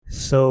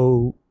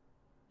So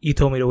you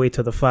told me to wait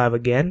till the 5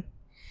 again?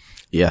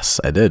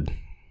 Yes, I did.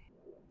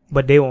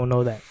 But they won't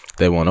know that.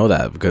 They won't know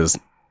that because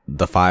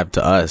the 5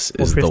 to us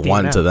is the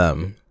 1 now. to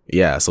them.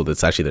 Yeah, so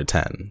it's actually their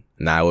 10.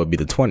 Now it would be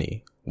the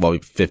 20. Well,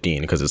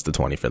 15 because it's the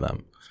 20 for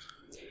them.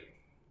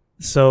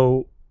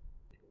 So,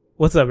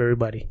 what's up,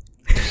 everybody?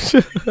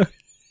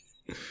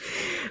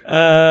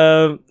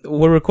 We're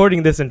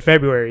recording this in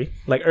February,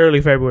 like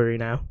early February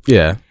now.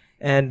 Yeah.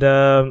 And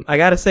I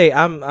gotta say,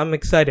 I'm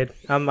excited.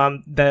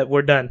 I'm that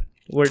we're done.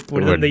 We're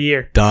done the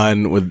year.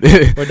 Done with.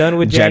 We're done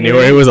with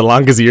January. Was the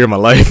longest year of my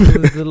life.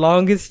 It was the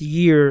longest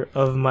year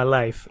of my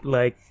life.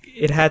 Like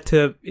it had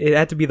to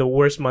be the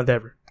worst month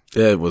ever.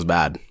 It was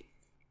bad.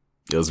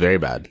 It was very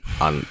bad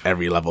on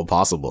every level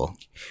possible.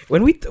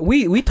 When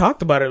we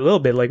talked about it a little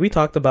bit, like we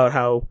talked about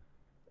how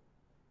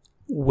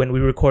when we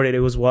recorded, it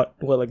was what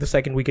like the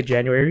second week of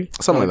January,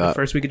 something like that. The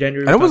first week of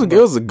January. And it was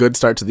a good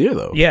start to the year,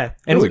 though. Yeah,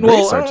 and it was a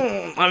great start.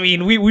 I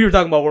mean, we were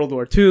talking about World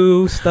War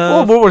II stuff.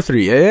 Well, World War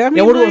III. Yeah, I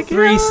mean, World War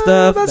III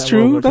stuff. That's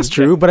true. That's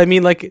true. But I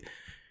mean, like,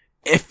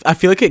 if I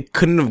feel like it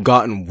couldn't have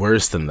gotten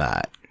worse than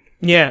that.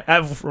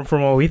 Yeah,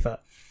 from what we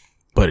thought.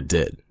 But it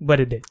did.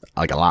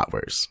 Like a lot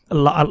worse. A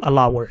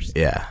lot worse.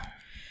 Yeah.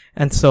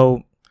 And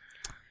so,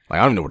 like,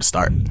 I don't know where to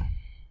start.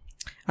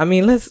 I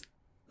mean, let's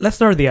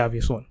start with the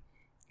obvious one.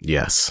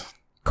 Yes.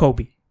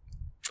 Kobe.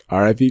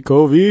 R.I.P.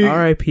 Kobe.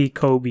 R.I.P.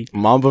 Kobe.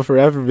 Mamba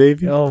forever,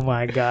 baby. Oh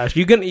my gosh!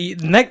 You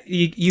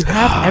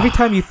have every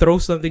time you throw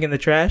something in the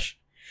trash,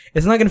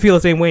 it's not gonna feel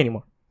the same way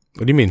anymore.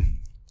 What do you mean?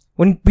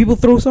 When people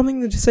throw something,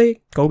 they just say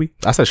Kobe.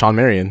 I said Sean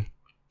Marion.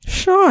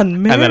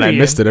 Sean Marion. And then I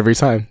missed it every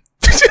time.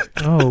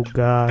 Oh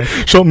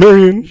gosh. Sean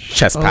Marion.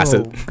 Chest pass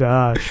it. Oh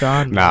gosh,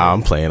 Sean. Nah,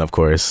 I'm playing, of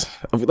course.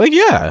 Like,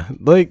 yeah,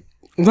 like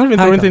I'm not even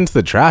throwing anything into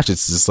the trash.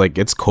 It's just like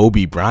it's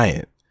Kobe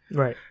Bryant.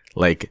 Right.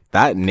 Like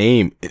that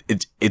name,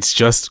 it's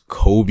just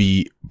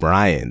Kobe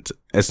Bryant.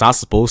 It's not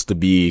supposed to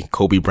be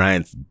Kobe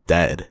Bryant's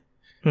dead.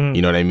 Mm.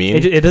 You know what I mean?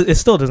 It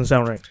still doesn't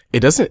sound right. It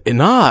doesn't.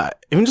 Not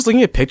even just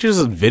looking at pictures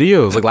and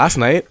videos. Like last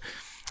night,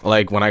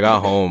 like when I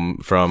got home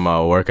from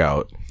a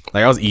workout,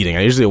 like I was eating.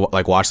 I usually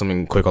like watch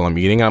something quick while I'm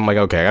eating. And I'm like,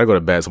 okay, I gotta go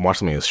to bed. So I'm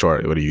watching something short.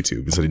 I go to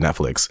YouTube instead of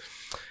Netflix.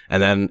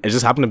 And then it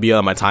just happened to be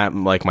on my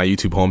time, like my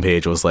YouTube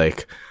homepage was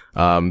like,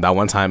 that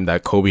one time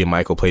that Kobe and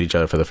Michael played each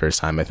other for the first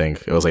time. I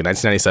think it was like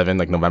 1997,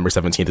 like November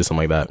 17th or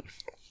something like that.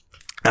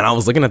 And I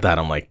was looking at that.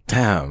 I'm like,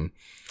 damn,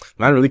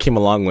 man really came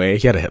a long way.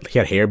 He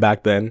had hair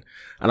back then.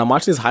 And I'm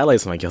watching his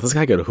highlights. I'm like, yo, this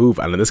guy could hoop.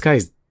 And this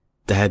guy's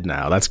dead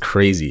now. That's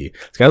crazy.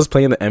 This guy was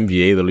playing the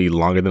NBA literally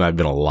longer than I've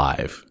been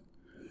alive.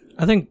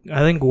 I think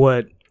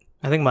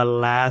my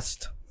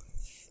last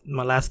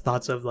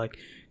thoughts of like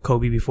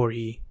Kobe before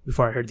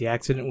I heard the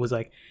accident was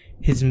like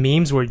his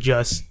memes were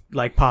just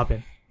like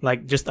popping.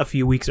 Like just a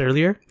few weeks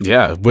earlier.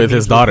 Yeah, with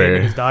his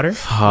daughter. He's talking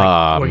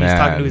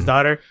to his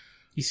daughter.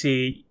 You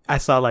see, I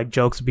saw like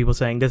jokes of people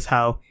saying this is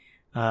how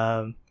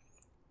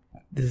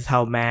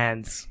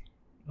mans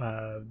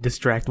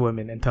distract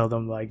women and tell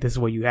them like this is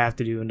what you have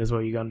to do and this is what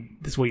you're going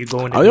to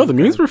do. Oh, yo, the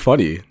memes were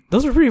funny.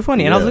 Those were pretty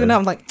funny. Yeah. And I was looking at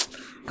them, I'm like,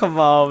 come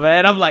on,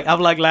 man. I'm like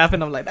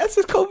laughing. I'm like, that's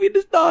just Kobe and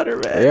his daughter,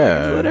 man.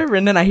 Yeah. Whatever.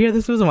 And then I hear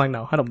this news. I'm like,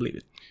 no, I don't believe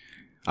it.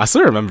 I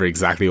still remember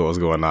exactly what was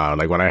going on.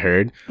 Like when I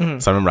heard, So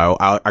I remember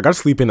I got to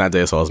sleep in that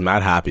day, so I was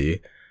mad happy.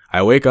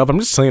 I wake up, I'm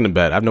just chilling in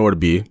bed. I have nowhere to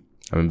be.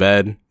 I'm in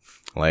bed.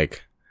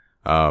 Like,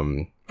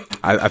 I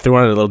threw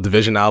on a little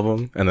Division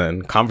album, and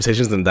then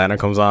Conversations in the Diner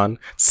comes on.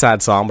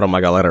 Sad song, but I'm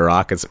like, I'll let it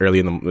rock. It's early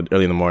in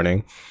the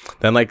morning.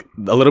 Then like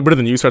a little bit of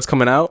the news starts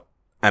coming out,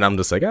 and I'm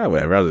just like,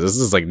 whatever. This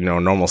is like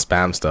normal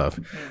spam stuff.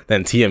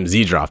 Then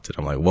TMZ dropped it.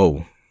 I'm like,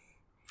 whoa.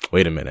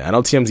 Wait a minute. I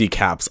know TMZ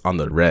caps on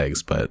the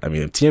regs, but I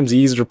mean, if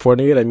TMZ is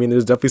reporting it, I mean,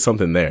 there's definitely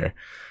something there.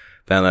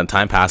 Then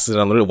time passes,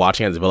 and I'm literally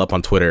watching it develop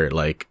on Twitter,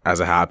 like,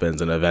 as it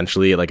happens, and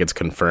eventually, like, it's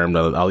confirmed.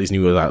 All these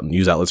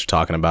news outlets are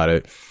talking about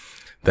it.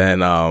 Then,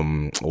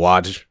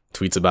 Waj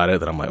tweets about it.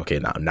 Then I'm like, okay,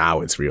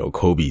 now it's real.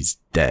 Kobe's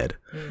dead.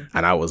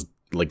 And I was,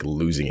 like,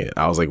 losing it.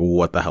 I was like,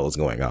 what the hell is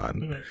going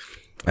on?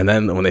 And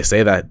then when they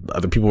say that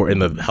other people were in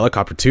the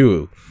helicopter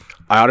too,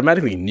 I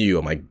automatically knew,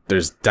 I'm like,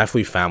 there's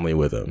definitely family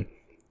with him.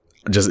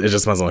 It just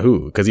depends on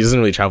who, because he doesn't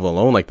really travel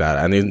alone like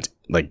that. And then,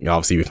 like,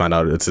 obviously we find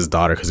out it's his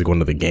daughter because they're going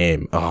to the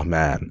game. Oh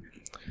man,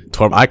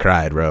 I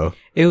cried, bro.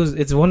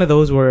 It's one of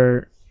those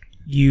where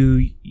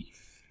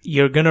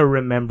you're gonna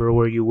remember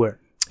where you were.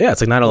 Yeah,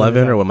 it's like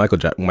 9/11 or when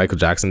Michael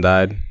Jackson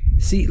died.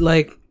 See,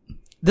 like,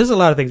 there's a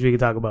lot of things we could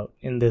talk about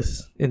in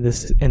this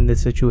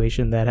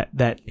situation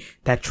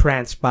that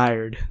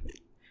transpired,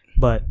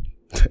 but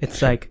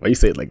it's like, why you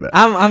say it like that?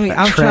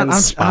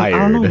 I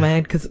don't know,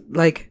 man, because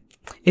like.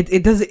 It's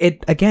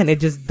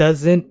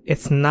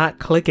not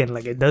clicking.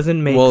 Like, it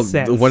doesn't make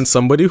sense. Well, when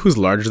somebody who's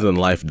larger than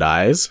life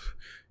dies,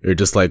 you're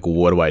just like,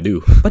 what do I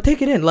do? But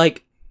take it in.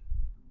 Like,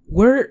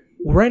 we're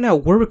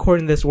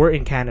recording this. We're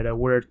in Canada.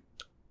 We're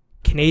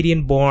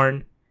Canadian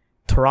born,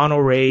 Toronto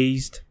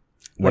raised.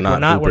 We're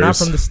not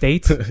from the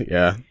States.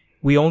 Yeah.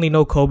 We only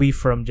know Kobe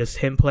from just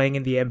him playing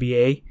in the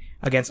NBA.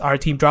 against our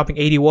team, dropping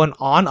 81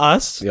 on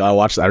us. Yeah, I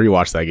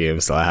rewatched that game,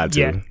 so I had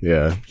to.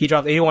 Yeah. He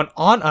dropped 81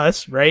 on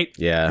us, right?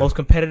 Yeah. Most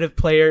competitive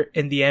player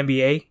in the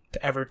NBA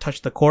to ever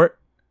touch the court,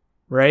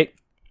 right?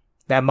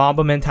 That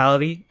Mamba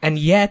mentality. And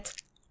yet,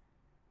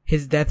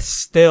 his death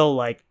still,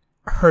 like,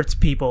 hurts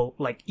people,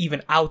 like,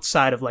 even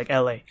outside of, like,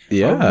 LA.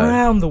 Yeah.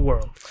 Around the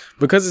world.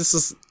 Because it's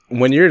just,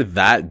 when you're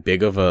that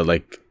big of a,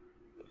 like,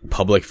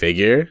 public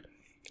figure,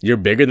 you're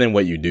bigger than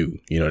what you do.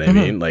 You know what I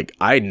mean? Like,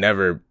 I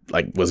never,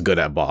 like, was good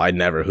at ball. I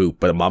never hoop.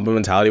 But the Mamba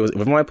mentality was,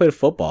 even when I played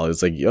football,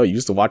 it's like, yo, you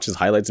used to watch his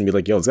highlights and be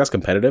like, yo, this guy's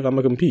competitive. I'm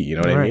gonna compete. You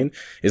know what I mean?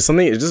 It's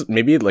something, it's just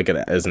maybe like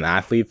as an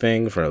athlete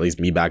thing for at least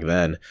me back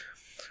then.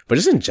 But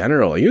just in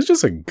general, he was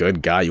just a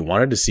good guy. You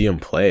wanted to see him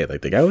play.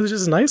 Like, the guy was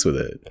just nice with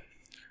it.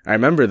 I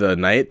remember the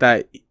night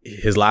that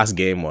his last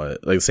game was,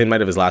 like, the same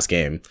night of his last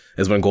game,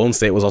 is when Golden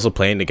State was also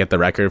playing to get the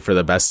record for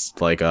the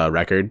best, like,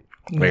 regular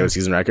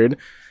season record.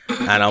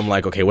 And I'm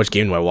like, okay, which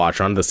game do I watch?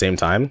 Around the same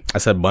time, I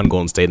said Bun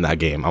Golden State in that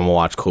game. I'm gonna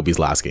watch Kobe's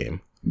last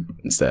game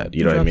instead.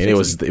 You know what I mean?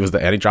 60. It was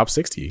and he dropped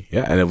 60.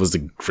 Yeah, and it was a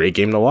great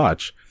game to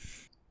watch.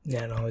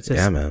 Yeah, no, it's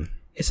just, man.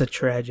 It's a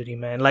tragedy,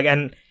 man. Like,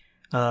 and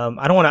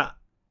I don't want to.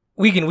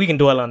 We can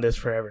dwell on this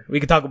forever. We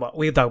can talk about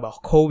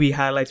Kobe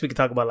highlights. We can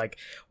talk about, like,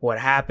 what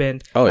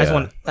happened. Oh, I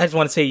just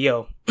want to say,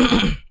 yo,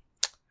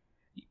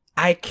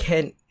 I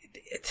can't.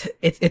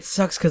 It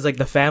sucks because, like,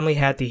 the family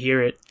had to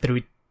hear it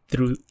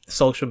through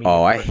social media.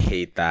 Oh, I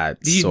hate that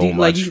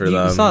much for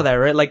them. You saw that,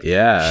 right? Like,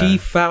 yeah, she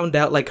found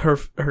out, like,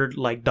 her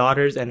like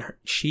daughters, and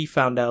she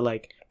found out,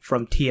 like,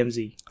 from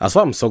TMZ. That's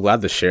why I'm so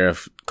glad the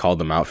sheriff called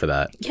them out for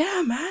that.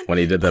 Yeah, man. When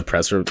he did the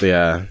press,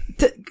 yeah.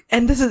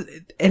 And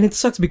it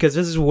sucks because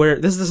this is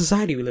the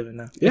society we live in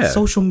now. Yeah. It's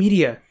social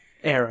media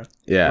era.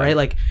 Yeah. Right?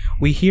 Like,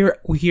 we hear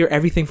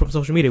everything from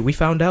social media. We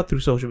found out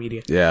through social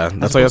media. Yeah.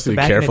 That's why you have to be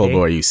careful about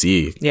what you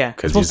see. Yeah.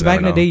 Because back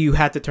in the day, you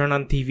had to turn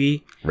on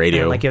TV.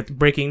 Radio. And, like, you have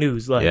breaking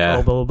news. Like,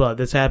 oh, blah, blah, blah.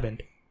 This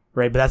happened.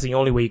 Right? But that's the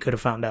only way you could have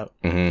found out.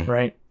 Mm-hmm.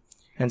 Right?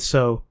 And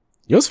so...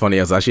 You know what's funny?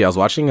 I was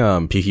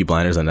watching Peaky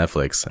Blinders on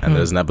Netflix, and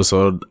there's an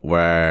episode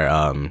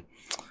where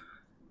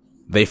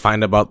they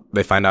find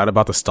out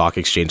about the stock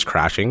exchange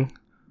crashing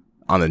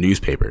on the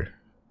newspaper.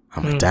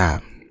 I'm like,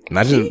 damn.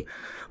 Imagine,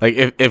 like,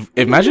 if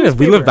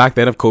we lived back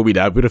then, if Kobe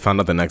died, we'd have found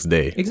out the next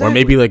day, or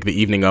maybe like the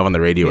evening of on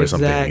the radio or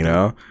something, you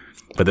know.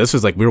 But this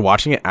was like, we were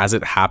watching it as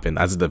it happened,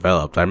 as it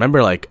developed. I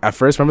remember, like, at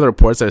first, the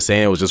reports that were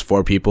saying it was just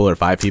 4 people or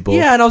 5 people.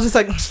 Yeah, and I was just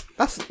like,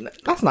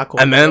 that's not cool.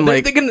 And then,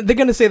 like, they're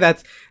gonna say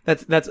that's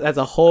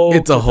a hoax.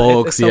 It's a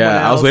hoax.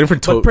 Yeah, I was waiting for.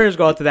 But prayers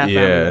go out to that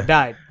family that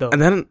died, though.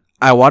 And then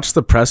I watched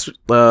the press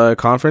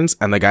conference,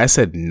 and the guy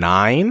said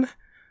 9.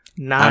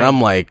 And I'm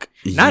like,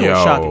 9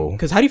 was shocking.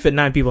 Because how do you fit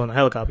 9 people in a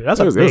helicopter? That's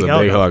it was a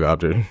big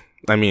helicopter.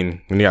 I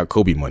mean, when you got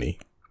Kobe money,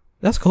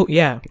 that's cool.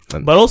 Yeah,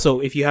 but also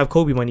if you have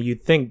Kobe money,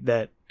 you'd think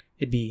that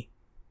it'd be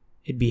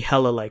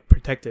hella, like,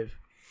 protective.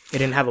 It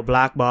didn't have a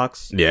black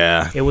box.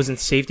 Yeah. It wasn't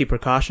safety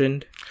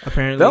precautioned,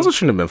 apparently. They also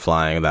shouldn't have been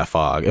flying in that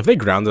fog. If they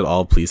grounded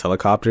all police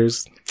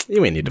helicopters,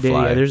 you ain't need to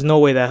fly. Yeah, there's no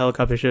way that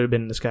helicopter should have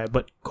been in the sky,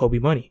 but Kobe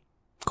money.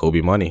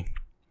 Kobe money.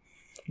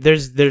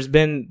 There's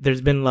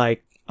been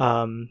like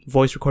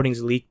voice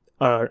recordings leaked,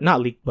 or not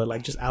leaked, but,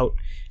 like, just out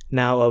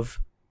now of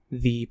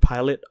the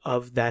pilot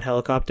of that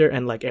helicopter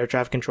and, like, air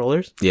traffic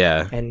controllers.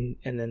 Yeah. And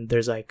then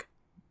there's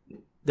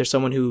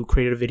someone who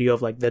created a video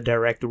of, like, the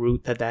direct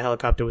route that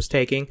helicopter was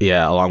taking.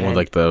 Yeah, along with,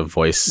 like, the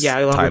voice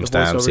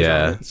timestamps.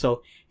 Yeah.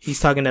 So he's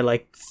talking to,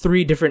 like,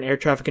 3 different air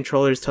traffic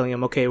controllers telling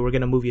him, okay, we're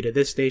going to move you to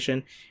this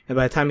station. And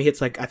by the time he hits,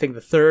 like, I think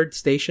the 3rd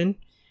station,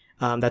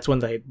 that's when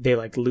they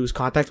like, lose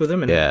contact with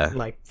him. And,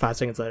 like, 5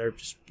 seconds later,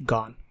 just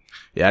gone.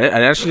 Yeah,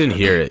 I actually didn't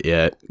hear it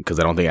yet because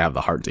I don't think I have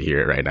the heart to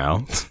hear it right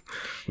now.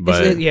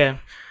 But yeah.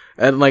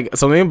 And, like,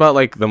 something about,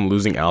 like, them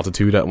losing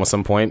altitude at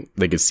some point,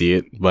 they could see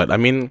it. But, I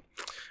mean...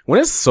 When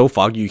it's so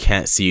foggy you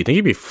can't see, you think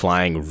you'd be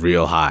flying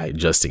real high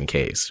just in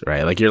case,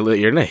 right? Like,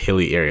 you're in a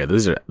hilly area.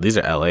 These are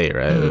LA,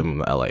 right?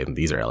 LA.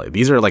 These are LA.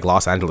 These are, like,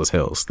 Los Angeles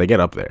hills. They get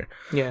up there.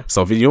 Yeah.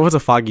 So if it's a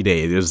foggy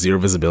day, there's zero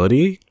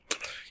visibility,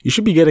 you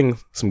should be getting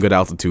some good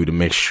altitude to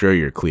make sure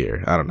you're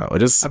clear. I don't know.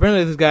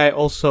 Apparently this guy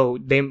also,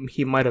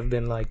 he might have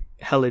been, like,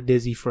 hella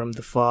dizzy from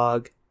the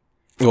fog.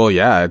 Well,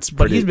 yeah, it's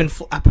pretty.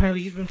 But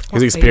apparently he's been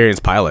flying. He's an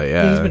experienced pilot,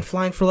 yeah. He's been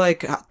flying for,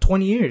 like,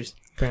 20 years.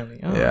 Apparently.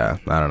 Yeah,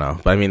 I don't know.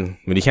 But I mean,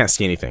 when you can't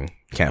see anything,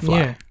 you can't fly.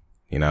 Yeah.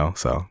 You know,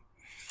 so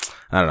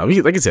I don't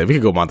know. Like I said, we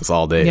could go on this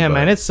all day. Yeah,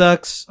 man, it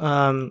sucks.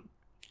 We're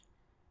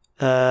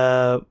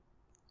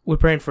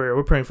praying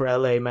for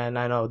LA, man.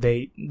 I know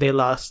they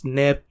lost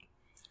Nip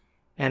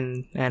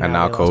and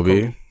now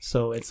Kobe.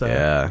 So it's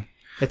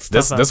it's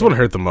this one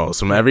hurt the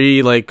most. From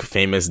every, like,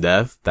 famous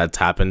death that's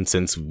happened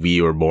since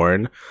we were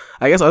born,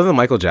 I guess, other than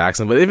Michael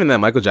Jackson. But even then,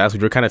 Michael Jackson,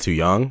 we were kind of too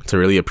young to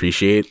really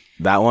appreciate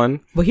that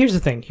one. But here's the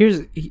thing.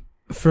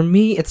 For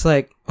me, it's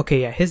like,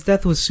 okay, yeah, his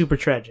death was super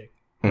tragic,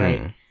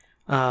 right?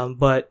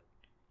 But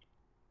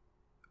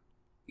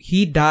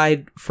he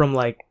died from,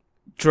 like,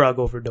 drug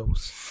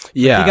overdose.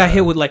 Yeah, he got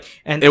hit with, like,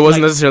 and it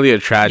wasn't necessarily a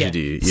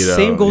tragedy. Yeah. You know?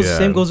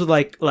 Same goes with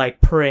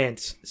like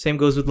Prince. Same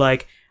goes with,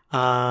 like,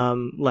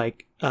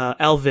 like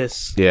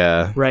Elvis,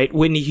 Yeah. right?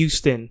 Whitney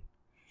Houston,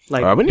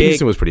 like Whitney big,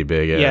 Houston was pretty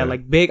big. Yeah.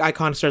 like big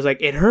icon stars.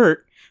 Like it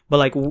hurt, but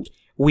like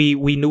we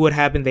knew what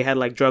happened. They had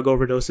like drug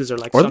overdoses or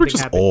like or they something were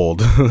just happened.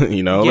 old,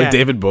 you know, Yeah. like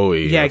David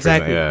Bowie. Yeah,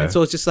 exactly. Yeah. And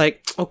so it's just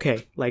like,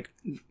 okay, like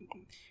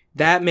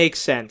that makes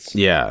sense.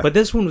 Yeah. But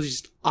this one was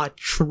just a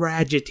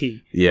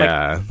tragedy.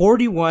 Yeah. Like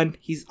 41,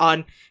 he's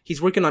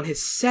working on his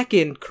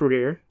second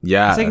career.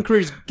 Yeah. His second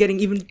career is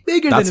getting even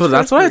bigger than his That's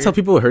first what I career. tell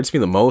people. It hurts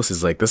me the most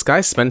is like this guy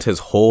spent his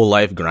whole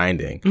life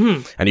grinding,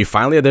 Mm-hmm. and you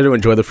finally are there to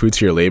enjoy the fruits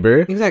of your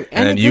labor. Exactly.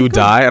 And then you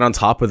die, and on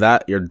top of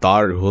that, your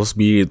daughter, who's supposed to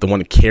be the one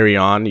to carry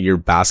on your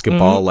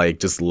basketball, Mm-hmm. like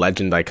just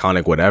legend,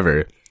 iconic,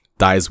 whatever,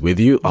 dies with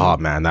you. Oh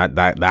man, that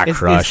It's-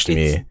 crushed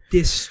it's me.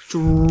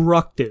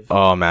 destructive.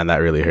 Oh man, that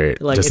really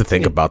hurt. Like, Just to it's-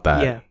 think about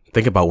that. yeah.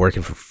 Think about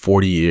working for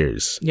 40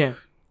 years. Yeah.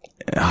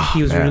 Oh,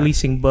 He was man.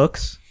 releasing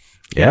books.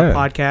 He had a Yeah.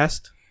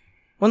 podcast.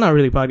 Well, not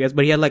really podcast,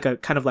 but he had like a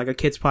kind of like a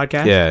kids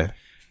podcast. Yeah.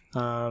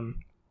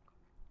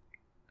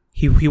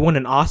 He won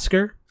an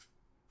Oscar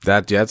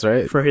That's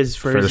right. for his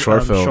the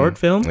short film. Short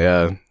film.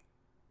 Yeah.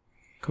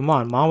 Come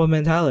on, Mamba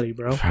mentality,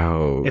 bro.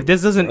 Oh. If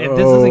this doesn't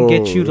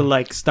get you to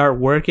like start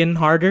working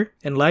harder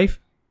in life,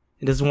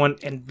 this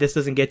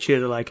doesn't get you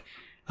to like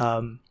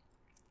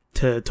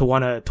to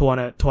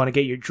wanna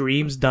get your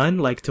dreams done,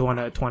 like to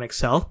wanna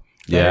excel.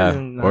 Yeah,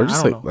 then, or I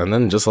just don't like, know. and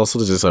then just also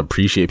to just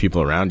appreciate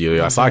people around you.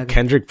 I saw Exactly.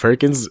 Kendrick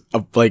Perkins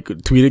like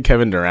tweeted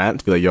Kevin Durant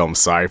to be like, "Yo, I'm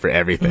sorry for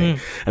everything,"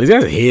 and these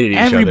guys hated each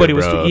Everybody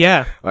other. Bro.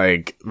 yeah,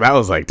 Like that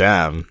was like,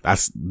 damn,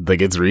 that's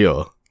like it's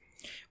real.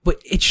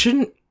 but it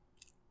shouldn't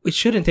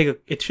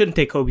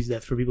take Kobe's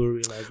death for people to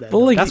realize that.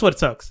 Well, like, that's what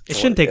sucks. It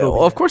shouldn't take Kobe's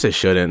Well, of death. course it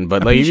shouldn't,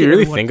 but like if you Appreciate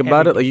really everyone think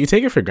about it, every like you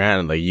take it for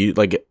granted. Like you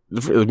like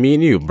for me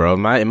and you, bro. In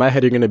my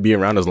head, you're gonna be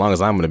around as long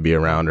as I'm gonna be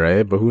around,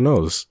 right? But who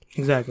knows?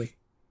 Exactly.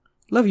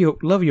 Love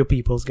your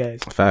peoples,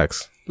 guys.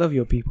 Facts. Love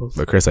your peoples.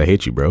 But Chris, I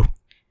hate you, bro.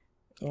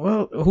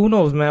 Well, who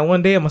knows, man?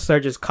 One day I'm gonna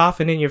start just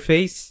coughing in your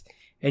face,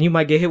 and you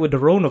might get hit with the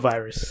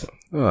coronavirus.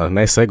 Oh,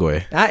 nice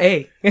segue.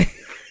 Hey.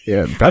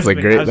 Yeah, that's a been-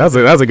 great. That's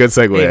a good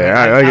segue. Hey,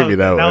 man, I'll give you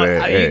that one.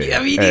 I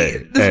mean, Hey,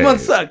 this hey. one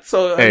sucked.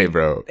 So Hey,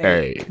 bro.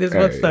 Hey, this hey.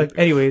 one sucked.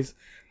 Anyways,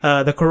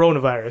 the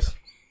coronavirus.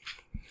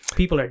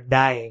 People are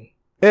dying.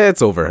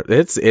 It's over.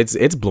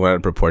 It's blown out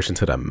of proportion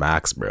to the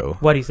max, bro.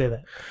 Why do you say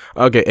that?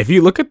 Okay, if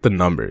you look at the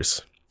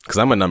numbers, because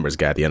I'm a numbers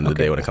guy at the end of the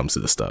Okay. day when it comes to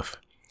this stuff.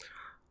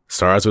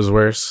 SARS was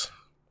worse.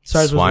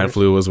 SARS was Swine worse.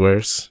 flu was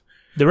worse.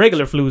 The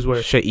regular flu is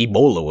worse. Shit,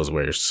 Ebola was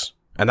worse.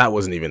 And that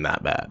wasn't even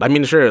that bad. I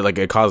mean, sure, like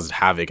it caused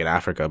havoc in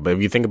Africa, but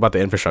if you think about the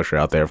infrastructure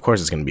out there, of course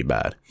it's going to be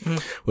bad.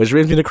 Which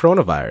brings me to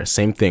coronavirus.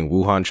 Same thing,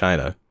 Wuhan,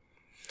 China.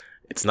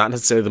 It's not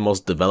necessarily the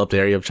most developed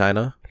area of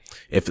China.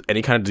 If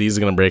any kind of disease is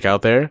going to break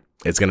out there,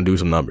 it's going to do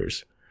some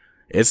numbers.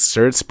 It's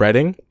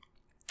spreading,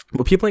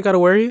 but people ain't got to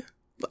worry.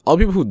 All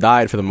people who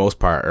died for the most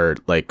part are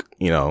like,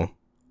 you know,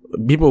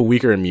 people with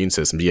weaker immune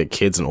systems, be it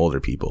kids and older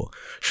people.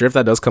 Sure, if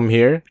that does come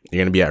here, you're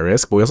going to be at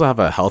risk, but we also have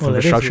a health Well, it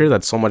is infrastructure here.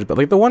 that's so much better.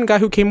 Like the one guy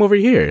who came over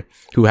here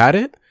who had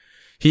it,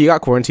 he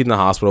got quarantined in the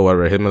hospital,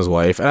 whatever, him and his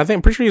wife, and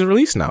I'm pretty sure he's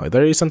released now. They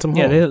already sent him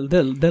Yeah, home.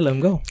 they'll let him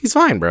go. He's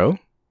fine, bro.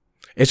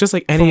 It's just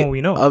like any From what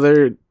we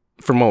know.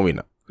 from what we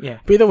know. Yeah,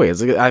 But either way,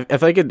 it's like, I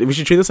feel like we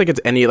should treat this like it's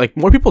any, like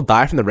more people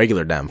die from the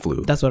regular damn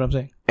flu that's what I'm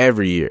saying.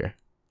 every year.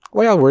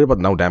 Why y'all worried about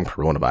no damn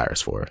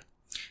coronavirus for?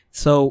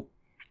 So,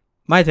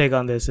 my take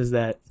on this is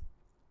that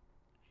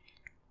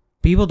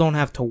people don't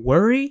have to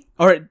worry,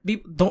 or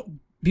people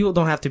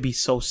don't have to be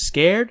so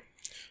scared,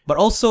 but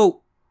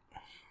also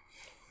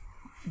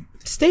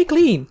stay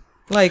clean.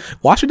 Like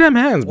Wash your damn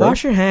hands, bro.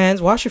 wash your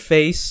hands, wash your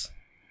face.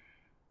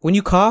 When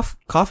you cough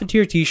into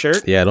your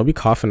t-shirt. Yeah, don't be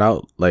coughing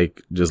out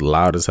like just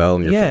loud as hell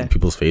in your Yeah.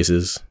 people's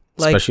faces,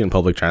 Like- especially in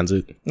public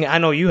transit. Yeah, I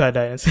know you had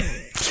that.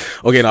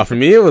 Okay, now for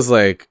me, it was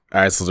like,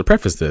 all right, so to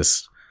preface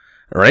this,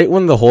 right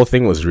when the whole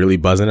thing was really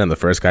buzzing and the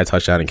first guy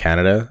touched down in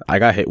Canada, I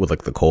got hit with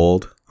like the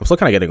cold. I'm still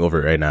kind of getting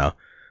over it right now.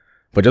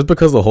 But just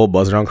because the whole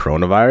buzz around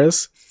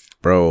coronavirus,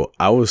 bro,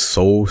 I was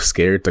so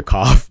scared to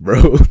cough,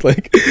 bro.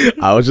 Like,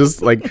 I was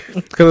just like,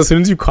 because as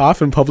soon as you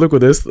cough in public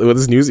with this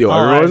news, yo, All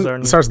eyes are on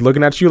everyone you. starts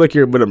looking at you like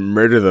you're gonna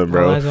murder them,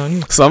 bro. All eyes on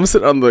you. So I'm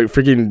sitting on the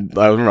freaking,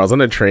 I remember I was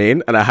on a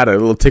train and I had a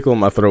little tickle in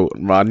my throat.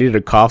 Bro, I needed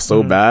to cough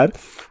so bad.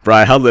 Bro,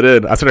 I held it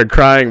in. I started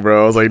crying,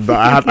 bro. I was like,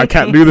 I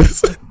can't do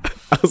this.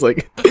 I was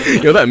like,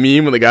 you know that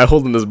meme when the guy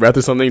holding his breath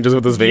or something just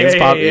with his veins Yeah,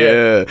 pop? yeah.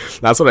 Yeah.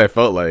 That's what I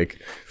felt like.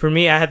 For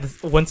me, I had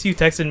once you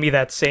texted me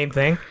that same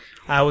thing,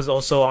 I was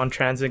also on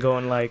transit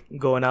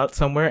going out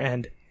somewhere,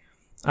 and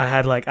I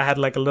had like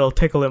a little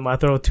tickle in my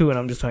throat too, and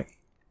I'm just like,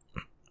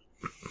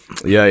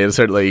 Yeah, it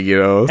started like, you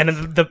know. and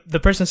then the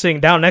person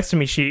sitting down next to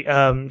me,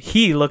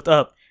 he looked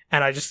up,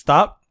 and I just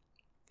stopped,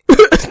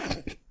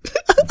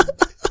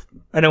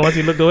 and then once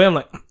he looked away, I'm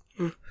like,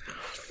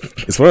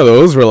 It's one of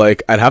those where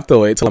like, I'd have to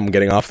wait till I'm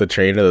getting off the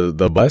train or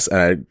the bus and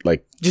I'd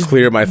like just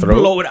clear my throat.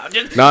 blow it out.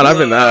 Just, No, not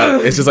even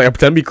that. It's just like I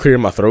pretend to be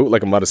clearing my throat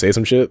like I'm about to say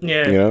some shit.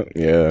 Yeah. You know?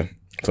 Yeah.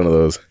 It's one of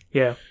those.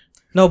 Yeah.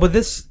 No, but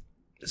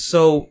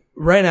so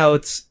right now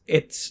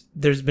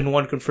there's been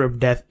one confirmed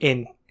death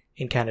in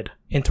Canada,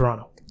 in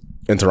Toronto.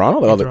 In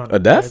Toronto? In Toronto. A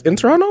death? Yeah. In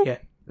Toronto? Yeah.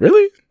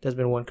 Really? There's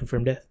been one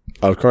confirmed death.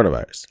 Of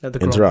coronavirus Of the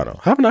in coronavirus. Toronto.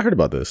 How have I not heard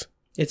about this?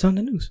 It's on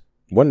the news.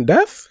 One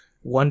death?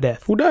 One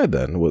death. Who died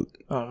then?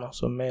 I don't know,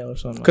 some male or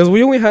something. Because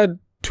we only had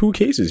 2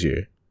 cases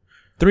here.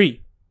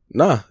 3.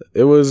 Nah,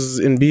 it was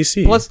in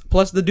BC.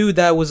 Plus the dude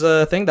that was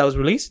a thing that was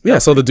released. Yeah,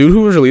 so the dude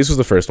who was released was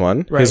the first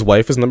one. Right. His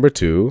wife is number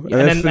 2. And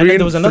then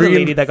there was another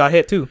lady that got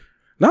hit too.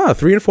 Nah,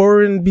 3 and 4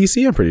 were in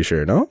BC, I'm pretty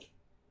sure, no?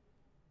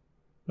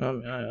 I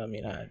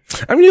mean,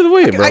 either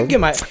way, bro. I get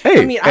my.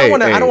 Hey, I mean,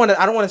 I don't want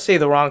to say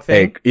the wrong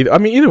thing.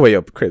 Either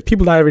way, Chris,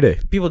 people die every day.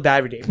 People die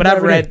every day, but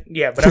I've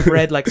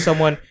read like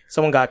someone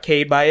got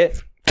K'd by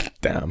it.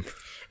 Damn.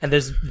 And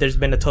there's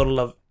been a total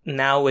of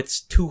now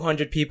it's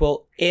 200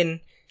 people in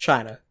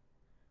China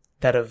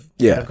that have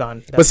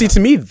gone. But see,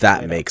 to me,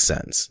 that makes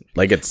sense.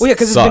 Like it's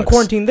because it's been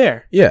quarantined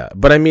there. Yeah,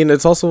 but I mean,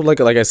 it's also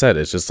like I said,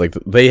 it's just like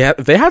they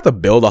have to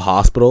build a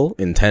hospital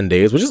in 10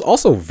 days, which is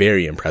also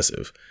very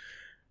impressive.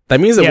 That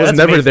means it was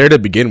never there to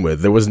begin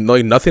with. There was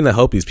nothing to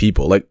help these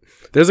people. Like,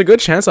 there's a good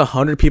chance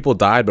 100 people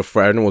died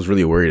before everyone was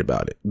really worried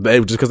about it.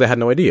 Just because they had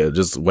no idea.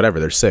 Just whatever,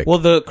 they're sick. Well,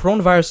 the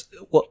coronavirus.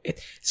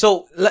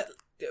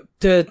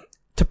 To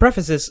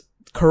preface this,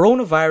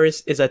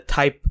 coronavirus is a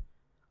type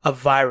of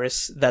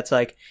virus that's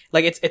like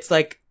it's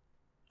like.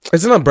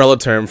 It's an umbrella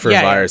term for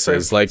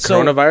viruses.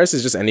 Coronavirus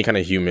is just any kind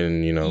of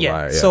human, virus.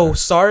 Yeah. So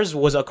SARS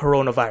was a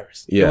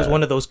coronavirus. Yeah. It was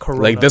one of those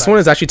coronavirus. Like this one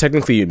is actually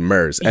technically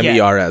MERS,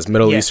 MERS,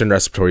 Middle Eastern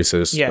Respiratory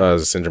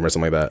Syndrome or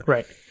something like that.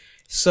 Right.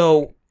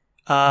 So,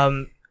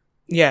 when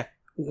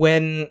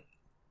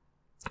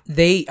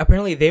they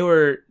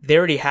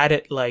already had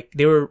it, like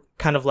they were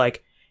kind of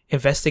like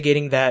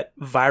investigating that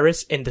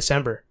virus in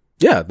December.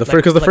 Yeah, the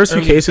first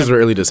few cases were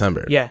early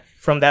December. Yeah,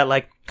 from that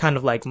like kind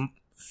of like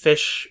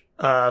fish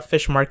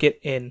market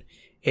in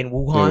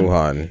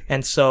Wuhan.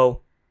 And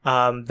so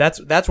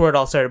that's where it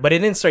all started, but it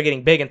didn't start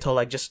getting big until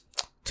like just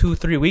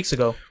 2-3 weeks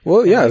ago.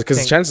 Well, yeah,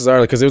 because chances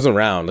are, because it was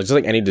around, just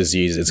like any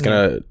disease, it's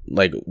gonna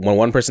like when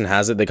one person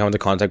has it, they come into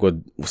contact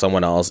with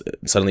someone else,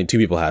 suddenly 2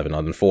 people have it,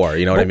 not then 4.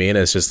 You know what I mean?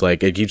 It's just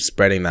like it keeps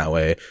spreading that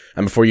way,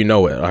 and before you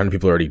know it, 100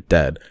 people are already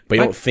dead. But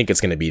you don't think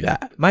it's gonna be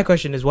that. My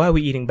question is, why are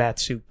we eating bat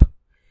soup?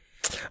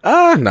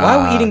 Nah. Why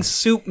are we eating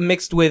soup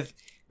mixed with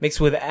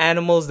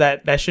animals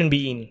that shouldn't be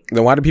eaten?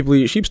 Then why do people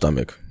eat sheep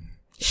stomach?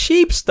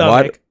 Sheep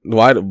stomach?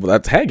 Why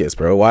that's haggis,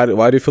 bro.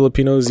 Why do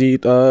Filipinos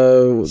eat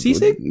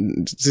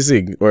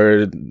sisig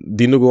or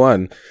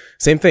dinuguan?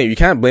 Same thing. You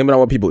can't blame it on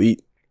what people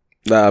eat.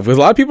 Because a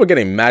lot of people are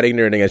getting mad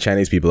ignorant against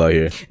Chinese people out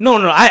here. No,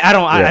 I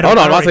don't.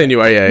 I'm not saying you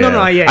are.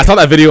 Yeah. I saw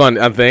that video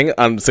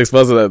on 6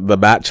 Buzz of the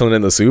bat chilling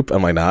in the soup.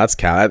 I'm like, nah, that's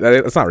cow.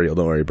 That's not real.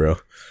 Don't worry, bro.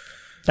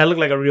 That looked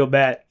like a real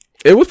bat.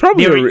 It was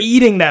probably they were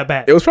eating that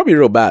bat. It was probably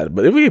real bad,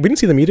 but we didn't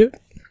see them eat it.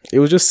 It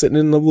was just sitting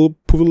in a little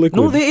pool of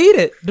liquid. No, they ate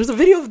it. There's a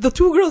video of the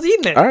 2 girls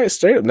eating it. All right,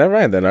 straight up. Never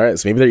mind then. All right,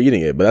 so maybe they're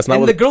eating it, but that's not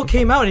and the girl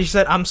came out and she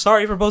said, "I'm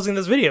sorry for posting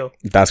this video."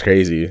 That's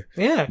crazy.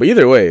 Yeah. But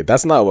either way,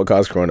 that's not what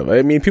caused coronavirus.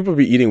 I mean, people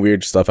be eating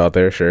weird stuff out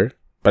there, sure.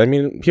 But I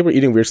mean, people are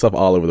eating weird stuff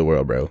all over the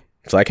world, bro.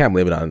 So I can't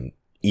blame it on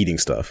eating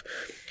stuff.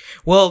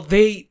 Well,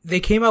 they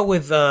came out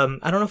with, I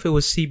don't know if it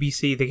was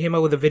CBC. They came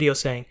out with a video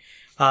saying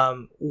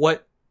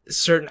what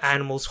certain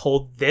animals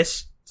hold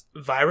this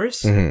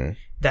virus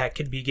that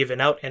could be given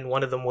out, and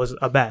one of them was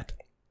a bat.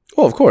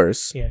 Well, of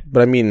course. Yeah.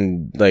 But I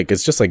mean, like,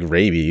 it's just like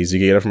rabies. You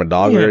can get it from a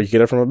dog or you can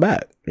get it from a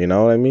bat. You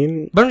know what I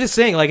mean? But I'm just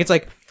saying, like, it's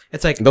like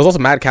there's also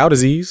mad cow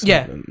disease.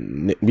 Yeah.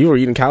 We were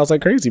eating cows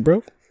like crazy,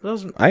 bro.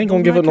 I ain't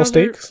gonna give up no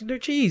steaks. They're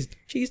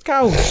cheesed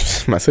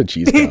cows. I said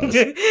cheese cows.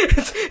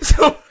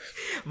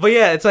 But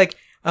yeah, it's like,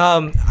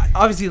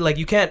 obviously, like,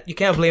 you can't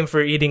blame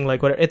for eating,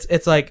 like, whatever.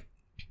 It's like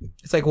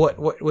what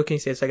can you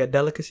say? It's like a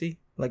delicacy.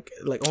 Like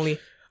only.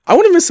 I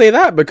wouldn't even say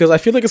that because I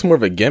feel like it's more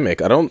of a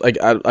gimmick. I don't like.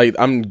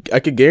 I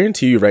could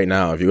guarantee you right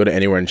now, if you go to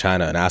anywhere in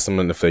China and ask them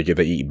if they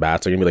eat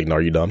bats, they're gonna be like, "No,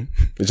 are you dumb?"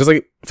 It's just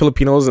like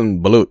Filipinos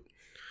and balut.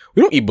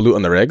 We don't eat balut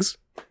on the regs.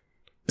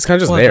 It's kind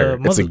of just there.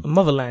 It's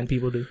motherland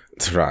people do.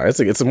 That's right.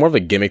 It's more of a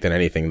gimmick than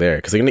anything there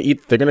because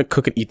they're gonna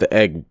cook and eat the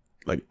egg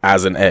like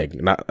as an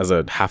egg, not as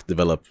a half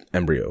developed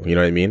embryo. You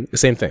know what I mean? The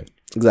same thing.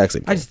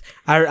 Exactly.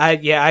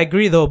 I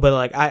agree though, but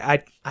like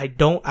I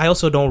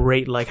also don't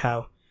rate like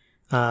how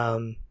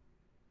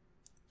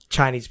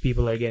Chinese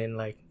people are getting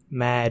like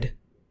mad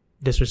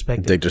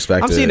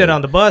disrespected. I'm seeing it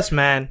on the bus,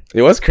 man.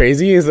 What's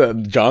crazy is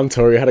that John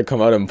Tory had to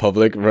come out in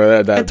public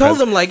for that. I told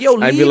them like, yo,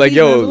 leave these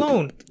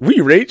alone. We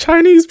rate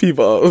Chinese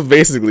people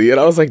basically, and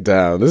I was like,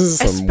 damn, this is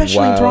some especially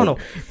wild. In Toronto.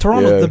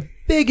 Toronto's the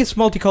biggest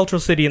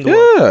multicultural city in the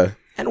world.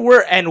 And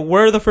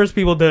we're the first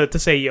people to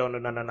say, yo,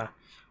 no.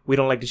 We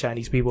don't like the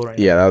Chinese people right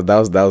now. Yeah, that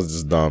was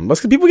just dumb.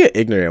 That's because people get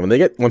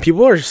ignorant. When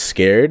people are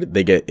scared,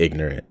 they get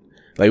ignorant.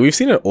 Like, we've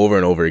seen it over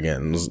and over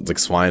again. It was like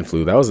swine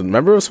flu.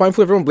 Remember swine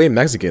flu? Everyone blamed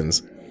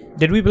Mexicans.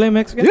 Did we blame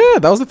Mexicans? Yeah,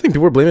 that was the thing.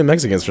 People were blaming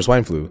Mexicans for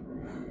swine flu.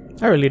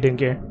 I really didn't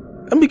care.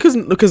 And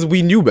because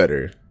we knew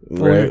better.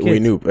 Right? We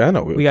knew. I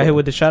know. We got hit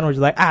with the shot and we're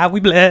just like, we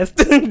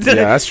blessed. Yeah,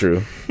 that's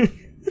true.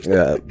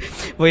 Yeah.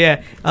 But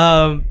yeah,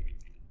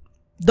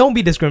 don't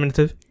be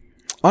discriminative.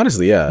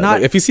 Honestly, yeah.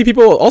 Like, if you see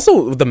people,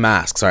 also with the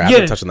mask. Sorry, I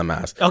have to touch on the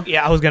mask. Okay,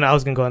 yeah, I was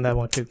gonna go on that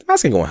one too.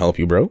 Mask ain't gonna help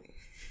you, bro.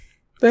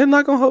 They're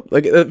not gonna help.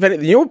 Like, if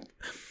any, you know.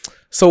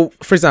 So,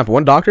 for example,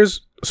 when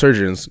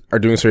surgeons are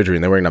doing surgery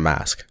and they're wearing a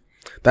mask,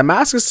 that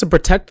mask is to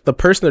protect the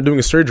person they're doing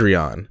a surgery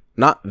on,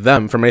 not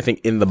them from anything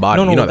in the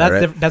body. No, you know that's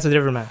that, right? that's a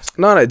different mask.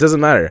 No, it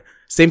doesn't matter.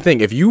 Same thing.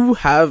 If you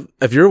have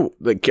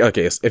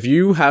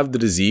the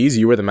disease,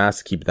 you wear the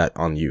mask to keep that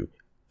on you.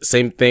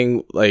 Same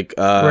thing, like,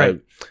 Right.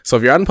 So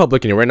if you're out in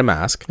public and you're wearing a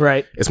mask,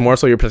 Right. it's more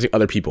so you're protecting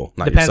other people,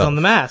 not Depends yourself. on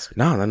the mask.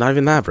 No, not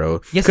even that, bro.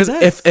 Yes, because it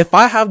does. if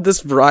I have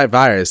this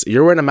virus,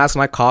 you're wearing a mask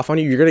and I cough on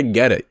you, you're gonna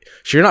get it.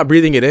 So you're not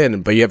breathing it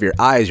in, but you have your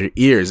eyes, your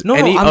ears,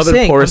 any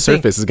other porous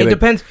surface is gonna. It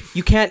depends.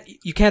 You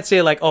can't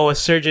say like, oh, a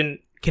surgeon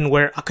can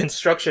wear a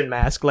construction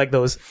mask like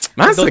those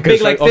Like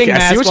big like thing okay, I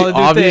see masks. what you,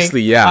 while they do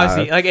obviously, thing. yeah.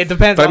 Obviously, like it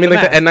depends. But I on mean, the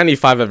like mask.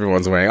 the N95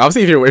 everyone's wearing.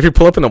 Obviously, if you're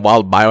pull up in a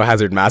wild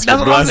biohazard mask,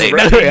 That's for what I'm glass, saying. bro,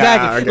 That's exactly.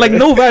 yeah, okay. Like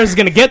no virus is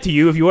gonna get to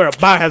you if you wear a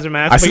biohazard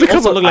mask. But you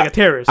also look like a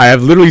terrorist. I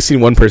have literally seen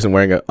one person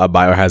wearing a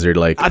biohazard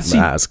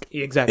mask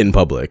exactly in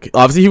public.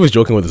 Obviously, he was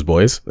joking with his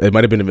boys. It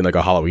might have been even like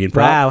a Halloween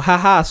prop. Wow,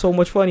 haha, so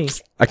much funny.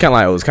 I can't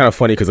lie, it was kind of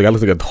funny because the guy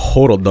looked like a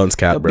total dunce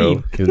cat, bro.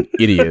 bean. He's an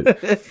idiot.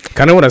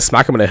 Kind of want to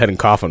smack him in the head and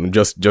cough on him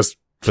just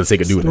for the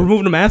sake of doing it.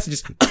 Removing the mask, and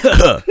just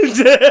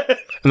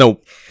No,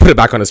 put it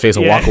back on his face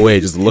and walk away.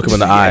 Just look him in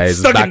the eyes.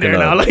 stuck in back there him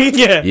now. up. Like,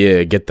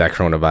 Yeah, get that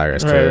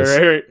coronavirus. Cause,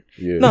 right.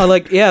 Yeah. No,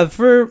 like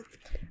for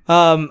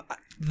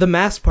the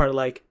mask part,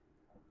 like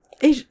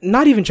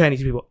not even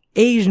Chinese people,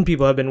 Asian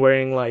people have been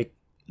wearing like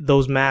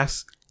those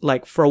masks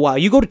like for a while.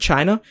 You go to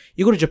China,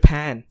 you go to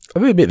Japan,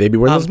 they be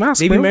wearing those masks.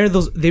 They bro.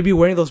 be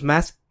wearing those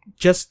masks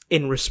just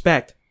in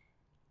respect,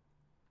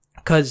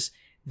 because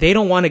they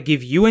don't want to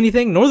give you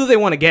anything, nor do they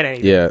want to get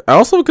anything. Yeah,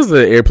 also because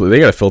the air, they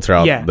gotta filter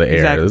out the air.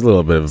 Exactly. There's a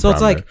little bit of a So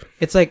problem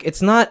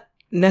it's not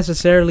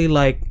necessarily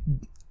like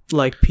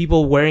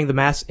people wearing the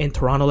mask in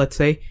Toronto, let's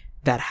say,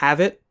 that have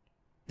it.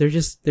 They're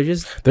just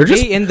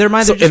in their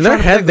mind. So they're just in their trying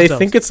to head, protect they themselves.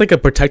 think it's like a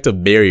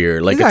protective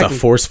barrier, like it's Exactly. a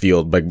force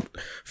field. Like,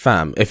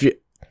 fam,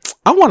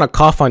 I want to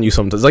cough on you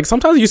sometimes. Like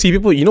sometimes you see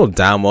people, you know,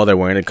 damn well they're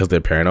wearing it because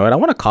they're paranoid. I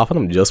want to cough on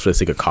them just for the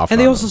sake of coughing.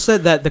 And they on also them.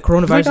 said that the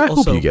coronavirus Like, I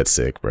also hope you get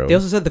sick, bro. They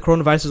also said the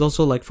coronavirus is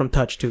also like from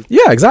touch too.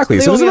 Yeah, exactly.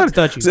 So So, they doesn't only have to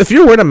touch you. so if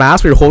you're wearing a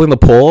mask, or you're holding the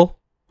pole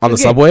on the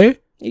Okay. subway,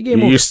 You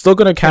you're still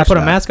gonna catch put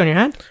that. a mask on your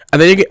hand.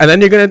 And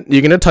then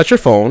you're gonna touch your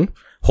phone,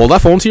 hold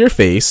that phone to your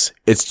face.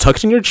 It's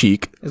tucked in your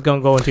cheek. It's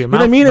gonna go into your You know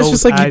mouth. what I mean? It's nose,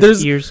 just like eyes,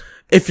 there's. ears.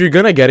 If you're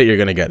gonna get it, you're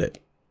gonna get it.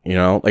 You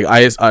know, like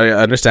I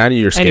understand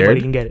you're scared.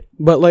 Anybody can get it.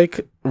 But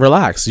like,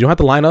 relax. You don't have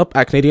to line up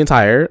at Canadian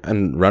Tire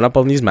and run up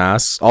on these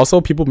masks.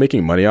 Also, people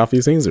making money off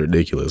these things are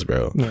ridiculous,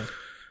 bro. Yeah.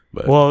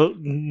 But, Well,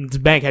 the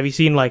bank. Have you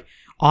seen like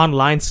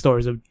online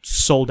stores have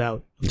sold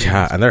out?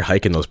 yeah, and they're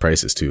hiking those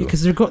prices too.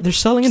 Because they're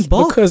selling in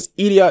bulk. Because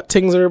idiot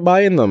things are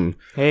buying them.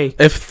 Hey,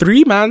 If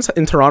 3 mans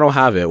in Toronto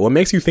have it, what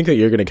makes you think that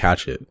you're gonna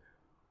catch it?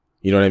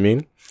 You know what I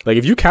mean? Like,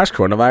 if you catch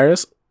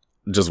coronavirus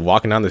just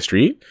walking down the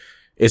street,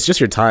 it's just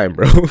your time,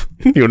 bro.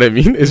 You know what I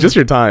mean? It's just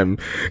your time.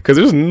 Because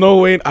there's no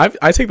way.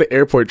 I take the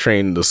airport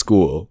train to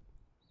school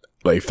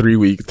like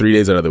 3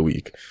 days out of the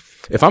week.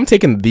 If I'm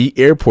taking the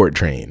airport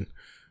train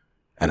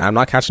and I'm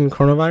not catching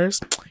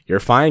coronavirus, you're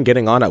fine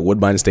getting on at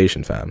Woodbine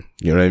Station, fam.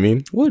 You know what I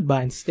mean?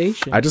 Woodbine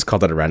Station. I just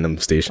called that a random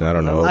station. I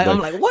don't know. I'm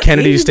like, what?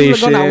 Kennedy Asian people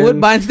Station. going to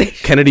Woodbine Station.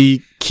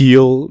 Kennedy,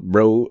 Keel,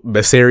 bro,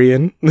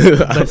 Bessarion.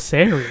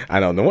 Bessarion. I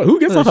don't know. Who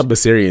gets off at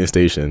Bessarion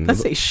Station? Let's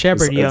say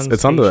Shepherd Young.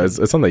 It's on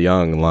the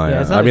Young line.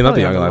 Yeah, it's I mean, not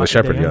the probably Young on line, the the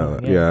Shepherd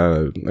Young,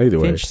 Young. Yeah, either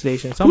way. Finch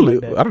Station. Something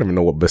like that. I don't even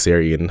know what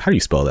Bessarion. How do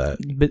you spell that?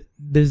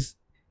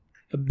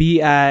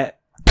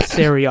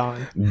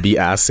 Bessarion.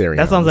 Bessarion.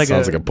 That sounds like a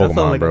Pokemon, that sounds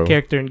like bro. a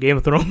character in Game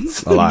of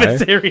Thrones. A lie?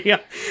 Bessarion.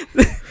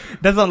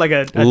 That sounds like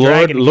a Lord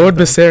dragon. in Lord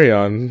Game of Thrones.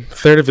 Bessarion,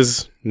 third of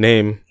his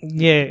name,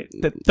 Yeah,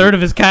 the third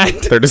of his kind.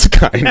 third is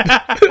kind.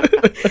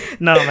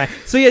 No, man.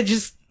 So yeah,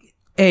 just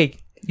hey,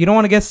 you don't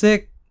want to get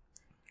sick?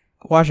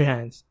 Wash your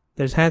hands.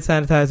 There's hand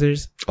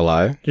sanitizers. A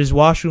lie. There's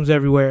washrooms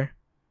everywhere.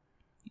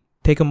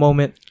 Take a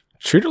moment.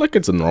 Treat it like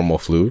it's a normal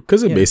flu,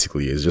 because it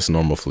basically is just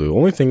normal flu.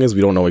 Only thing is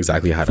we don't know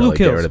exactly how to Flu like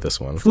get kills. rid of this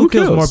one. Flu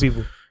kills more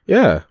people.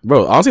 Yeah,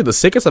 bro. Honestly, the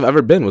sickest I've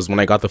ever been was when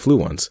I got the flu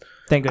once.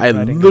 Thank God. I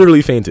didn't.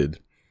 literally fainted.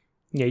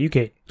 Yeah, you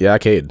can. Yeah, I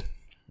cade.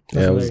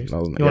 That's Yeah, hilarious.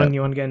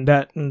 You want to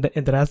get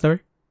into that story?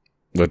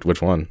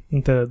 Which one?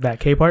 Into that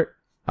K part?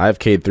 I've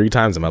cade 3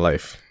 times in my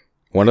life.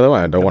 One of them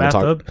I don't want to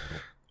talk. Bathtub?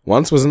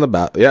 Once was in the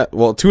bath. Yeah,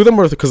 well, 2 of them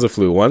were because of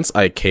flu. Once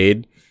I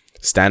cade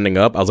standing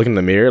up. I was looking in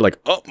the mirror like,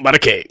 oh, I'm about to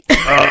cade.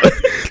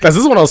 This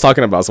is what I was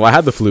talking about. So I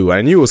had the flu.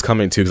 I knew it was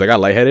coming too because I got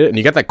lightheaded and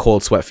you get that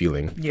cold sweat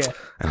feeling. Yeah.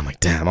 And I'm like,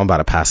 damn, I'm about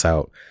to pass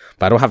out.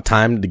 But I don't have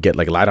time to get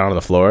like lie down on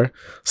the floor.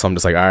 So I'm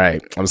just like, all right,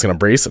 I'm just going to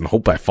brace and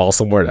hope I fall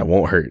somewhere that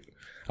won't hurt.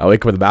 I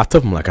wake up in the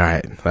bathtub. I'm like, all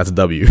right, that's a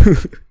W.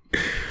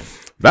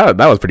 That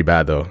was pretty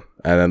bad though.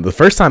 And then the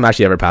first time I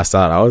actually ever passed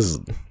out, I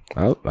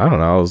don't know.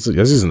 I was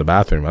just in the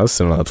bathroom. I was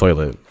sitting on the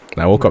toilet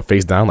and I woke up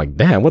face down like,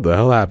 damn, what the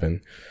hell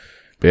happened?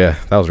 But yeah,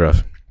 that was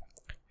rough.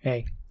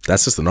 Hey,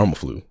 That's just the normal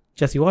flu.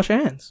 Jesse, wash your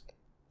hands.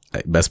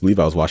 I best believe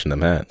I was washing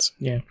them hands.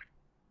 Yeah.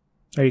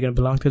 Are you going to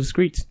belong to the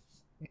streets?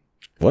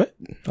 What?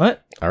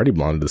 What? I already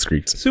belonged to the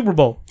streets. Super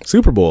Bowl.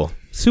 Super Bowl.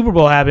 Super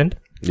Bowl happened.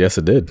 Yes,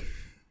 it did.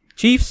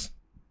 Chiefs.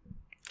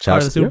 Part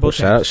of the Super Bowl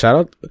champs. Shout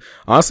out.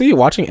 Honestly,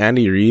 watching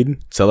Andy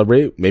Reid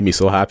celebrate made me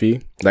so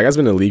happy. That guy's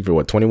been in the league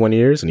for 21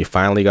 years, and he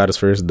finally got his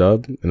first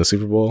dub in the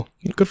Super Bowl.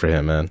 Good for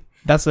him, man.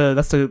 That's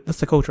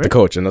the coach, right? The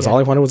coach, and that's all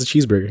he wanted was a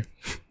cheeseburger.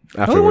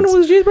 All he wanted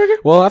was a cheeseburger?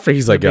 Well, after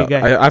he's like,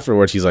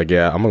 afterwards he's like,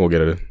 yeah, I'm gonna go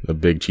get a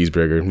big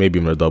cheeseburger, maybe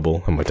even a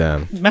double. I'm like,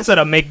 damn. Man said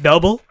a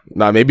McDouble?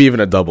 Nah, maybe even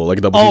a double, like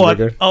a double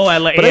cheeseburger. I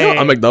like. But a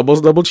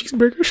McDouble's double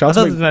cheeseburger.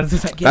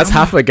 That's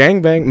half a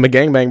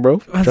gangbang,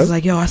 bro. I was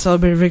like, yo, I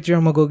celebrated victory.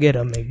 I'm gonna go get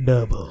a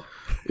McDouble.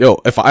 Yo,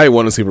 if I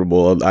won a Super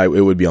Bowl,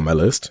 it would be on my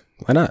list.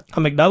 Why not? A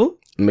McDouble?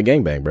 I'm a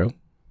gangbang, bro.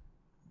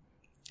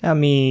 I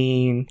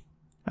mean,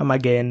 I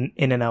might get an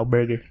In-N-Out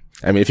burger.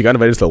 I mean, if you got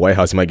invited to the White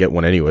House, you might get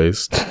one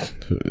anyways.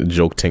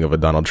 Joke ting of a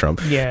Donald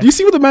Trump. Yeah. Do you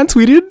see what the man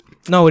tweeted?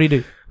 No, what did he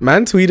do?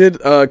 Man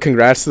tweeted,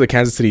 congrats to the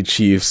Kansas City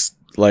Chiefs,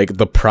 like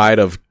the pride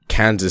of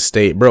Kansas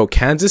State. Bro,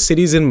 Kansas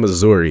City's in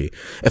Missouri.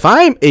 If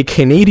I'm a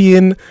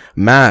Canadian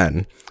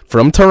man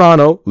from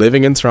Toronto,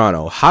 living in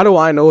Toronto, how do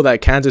I know that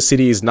Kansas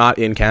City is not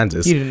in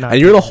Kansas? He did not. And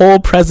you're the whole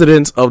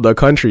president of the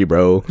country,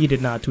 bro. He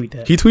did not tweet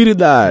that. He tweeted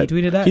that.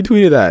 He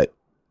tweeted that?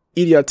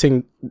 Idiot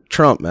ting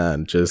Trump,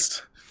 man.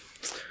 Just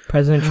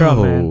President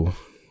Trump, man.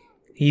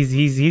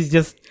 He's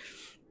just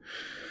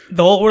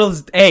the whole world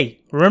is.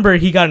 Hey, remember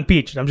he got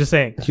impeached. I'm just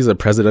saying. He's a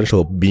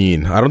presidential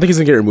bean. I don't think he's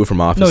gonna get removed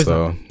from office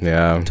though.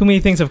 Yeah. Too many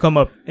things have come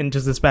up in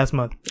just this past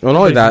month. Well, not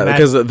only that,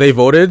 because they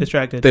voted.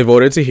 Distracted. They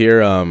voted to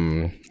hear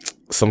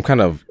some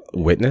kind of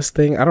witness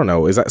thing. I don't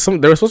know. Is that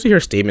they were supposed to hear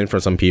a statement from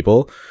some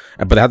people,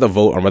 but they had to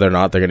vote on whether or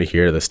not they're gonna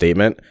hear the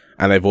statement.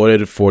 And they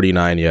voted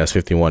 49 yes,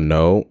 51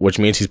 no, which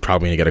means he's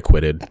probably gonna get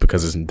acquitted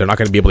because they're not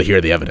gonna be able to hear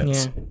the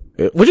evidence.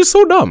 Yeah. Which is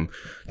so dumb.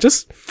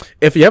 Just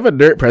if you have a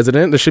dirt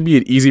president, there should be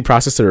an easy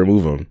process to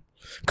remove him.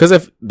 Because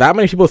if that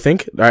many people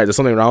think, all right, there's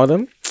something wrong with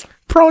him,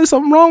 probably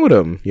something wrong with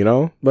him, you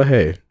know. But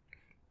hey,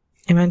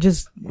 man,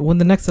 just when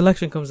the next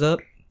election comes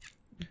up,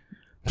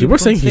 people are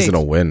saying he's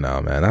gonna win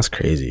now, man. That's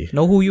crazy.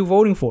 Know who you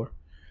voting for?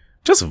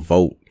 Just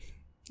vote.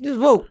 Just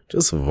vote.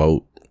 Just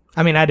vote.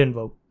 I mean, I didn't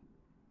vote.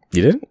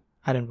 You didn't?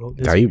 I didn't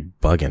vote. Are you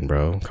bugging,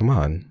 bro? Come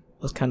on.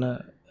 I was kind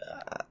of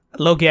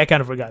low-key. I kind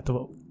of forgot to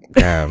vote.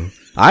 Damn.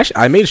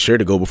 I made sure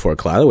to go before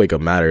class. I had to wake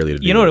up mad early.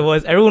 You know what it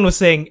was? Everyone was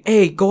saying,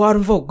 "Hey, go out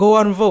and vote. Go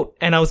out and vote."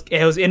 And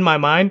it was in my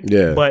mind.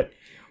 Yeah. But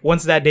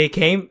once that day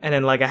came, and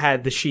then like I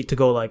had the sheet to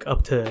go like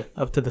up to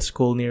the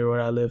school near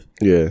where I live.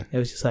 Yeah. It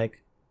was just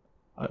like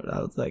I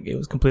was like it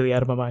was completely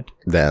out of my mind.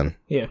 Damn.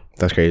 Yeah.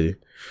 That's crazy.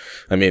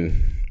 I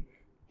mean,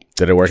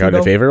 did it work out in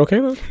your favor? Okay,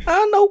 though.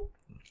 No.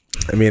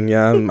 I mean,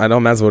 yeah, I know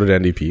Matt's voted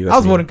NDP. I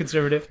was voting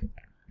conservative.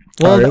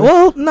 Well, really?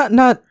 well,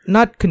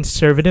 not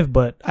conservative,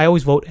 but I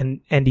always vote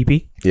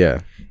NDP. Yeah.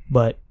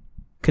 But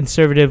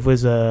conservative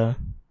was a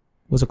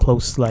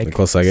close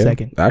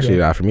second.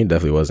 Actually, for me, it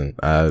definitely wasn't.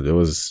 It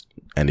was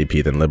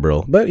NDP then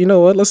liberal. But you know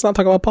what? Let's not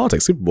talk about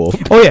politics. Super Bowl.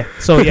 Oh yeah.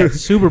 So yeah,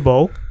 Super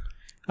Bowl.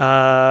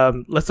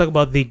 Let's talk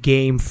about the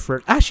game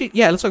first. Actually,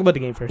 yeah, let's talk about the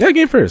game first. Yeah,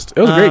 game first.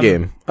 It was a great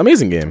game.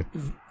 Amazing game.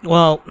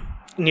 Well,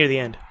 near the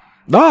end.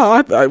 No,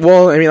 I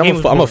mean,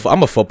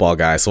 I'm a football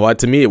guy, so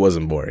to me, it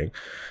wasn't boring.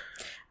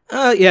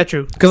 Yeah,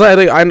 true. Because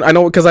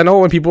I know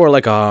when people are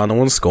like, oh, no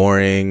one's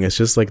scoring. It's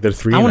just like they're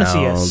 3 rounds.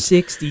 I want to see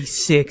a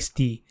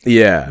 60-60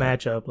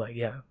 matchup. Like,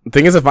 yeah. The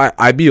thing is,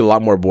 I'd be a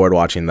lot more bored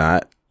watching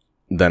that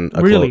than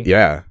really.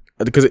 Yeah,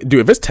 because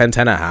dude, if it's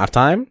 10-10 at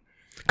halftime,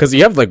 because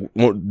you have like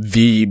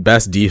the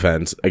best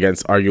defense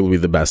against arguably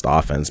the best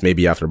offense,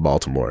 maybe after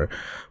Baltimore,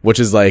 which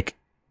is like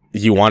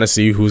you want to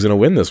see who's gonna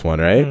win this one,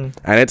 right?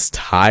 And it's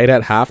tied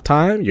at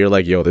halftime. You're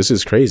like, yo, this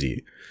is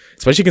crazy.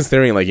 Especially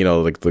considering, like, you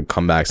know, like the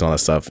comebacks and all that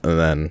stuff. And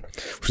then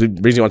which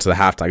brings you on to the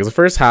halftime. Because the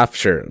first half,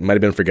 sure, it might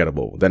have been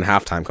forgettable. Then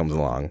halftime comes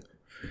along.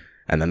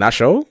 And then that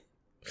show?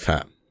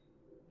 Fam.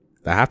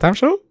 The halftime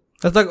show?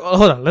 Let's like,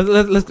 hold on.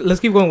 Let's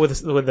keep going with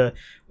the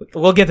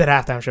we'll get to the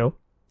halftime show.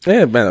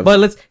 Yeah, man.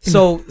 But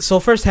so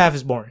first half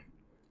is boring.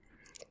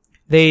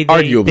 They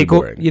arguably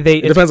boring. It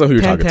depends on who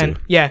you're talking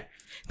to. Yeah.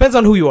 Depends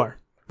on who you are.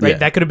 Right? Yeah.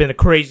 That could have been the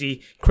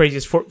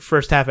craziest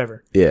first half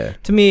ever. Yeah.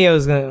 To me, it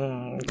was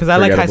because I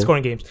like high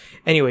scoring games.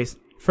 Anyways,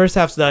 first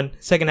half's done.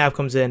 Second half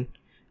comes in.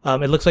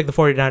 It looks like the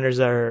 49ers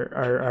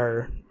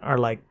are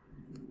like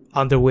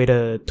on their way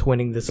to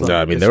winning this. No,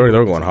 I mean they were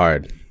going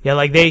hard. Yeah,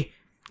 like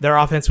their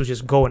offense was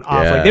just going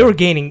off. Yeah. Like they were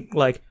gaining.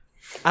 Like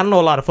I don't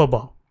know a lot of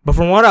football, but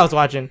from what I was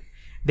watching,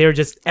 they were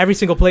just every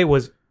single play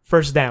was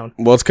first down.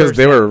 Well, it's because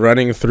they were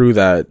running through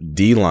that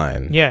D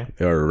line. Yeah,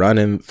 they were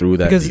running through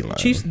that D line.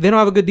 Chiefs, they don't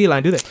have a good D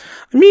line, do they?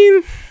 I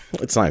mean,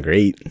 it's not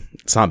great.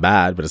 It's not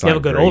bad, but it's not. They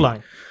have a good O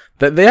line.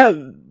 They have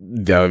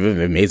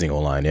an amazing O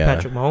line. Yeah,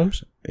 Patrick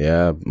Mahomes.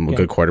 Yeah,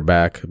 good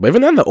quarterback. But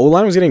even then, the O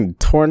line was getting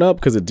torn up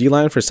because the D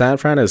line for San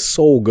Fran is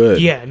so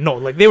good. Yeah, no,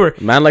 like they were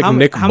man, like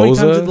Nick Bosa. How many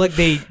times did like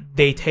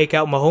they take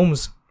out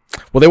Mahomes?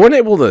 Well, they weren't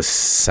able to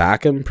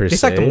sack him per se.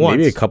 Sacked him once.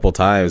 Maybe a couple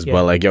times,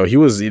 but like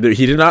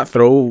he did not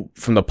throw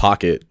from the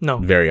pocket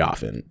very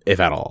often, if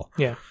at all.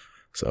 Yeah.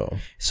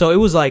 So it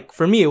was like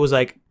for me, it was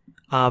like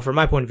from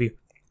my point of view,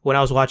 when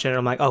I was watching it,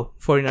 I'm like, oh,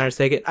 49ers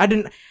take it. I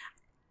didn't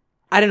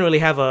really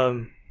have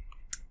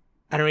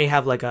I don't really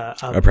have like a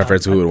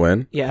preference who would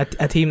win. Yeah,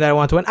 a team that I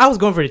want to win. I was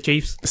going for the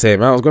Chiefs.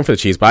 Same. I was going for the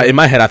Chiefs, but in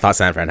my head, I thought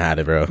San Fran had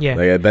it, bro. Yeah,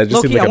 like, that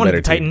just seemed like I a better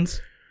the team.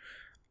 Titans.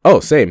 Oh,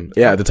 same.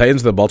 Yeah, the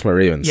Titans, the Baltimore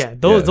Ravens. Yeah,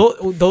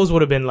 those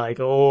would have been like,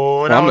 that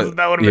would have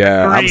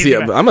been crazy.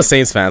 Yeah, I'm a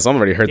Saints fan, so I'm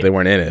already hurt they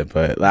weren't in it.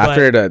 But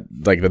after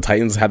the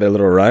Titans had their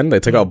little run, they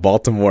took out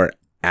Baltimore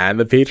and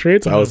the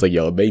Patriots. I was like,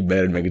 yo, they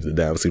better make it to the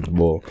damn Super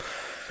Bowl.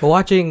 But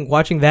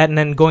watching that, and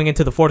then going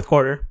into the fourth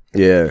quarter,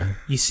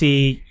 you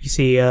see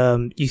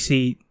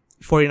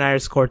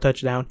 49ers score a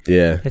touchdown.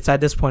 Yeah, it's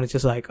at this point, it's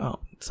just like,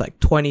 it's like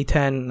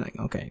 2010. Like,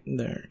 okay,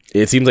 there.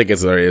 It seems like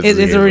it's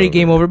already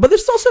game over, but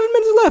there's still 7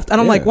 minutes left, and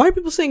I'm like, why are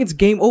people saying it's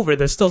game over?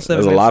 There's still 7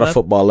 minutes left. There's a lot of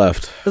football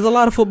left. There's a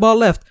lot of football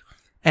left,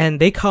 and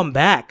they come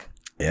back.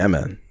 Yeah,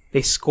 man.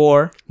 They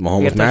score.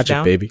 Mahomes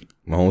magic, baby.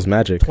 Mahomes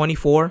magic.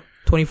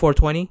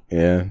 24-20.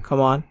 Yeah. Come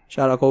on,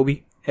 shout out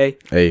Kobe. Hey,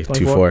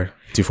 2-4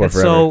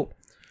 forever. So.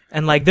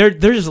 And like they're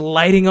just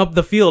lighting up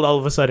the field all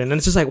of a sudden, and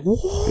it's just like,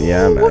 whoa.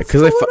 Yeah, man,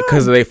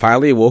 because they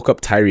finally woke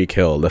up Tyreek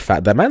Hill.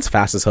 That man's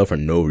fast as hell for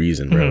no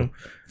reason, bro.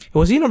 Mm-hmm.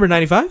 Was he number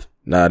 95?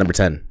 No, number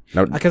 10.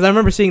 Because I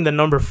remember seeing the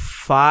number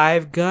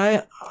 5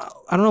 guy.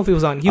 I don't know if he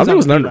was on. I think it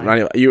was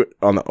number. You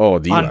on the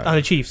D-line. on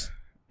the Chiefs.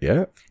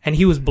 Yeah, and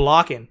he was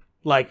blocking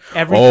like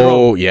every.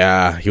 Oh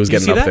yeah, he was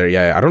getting up there.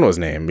 Yeah, I don't know his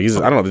name. I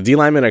don't know. The D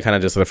linemen are kind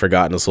of just the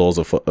forgotten souls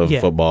of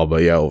football. But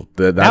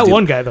that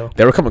one guy though,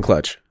 they were coming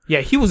clutch. Yeah,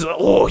 he was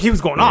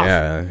going off.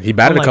 Yeah, he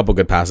batted a couple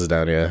good passes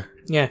down, yeah.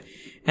 Yeah,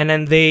 and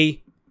then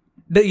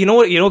you know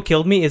what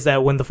killed me is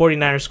that when the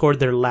 49ers scored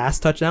their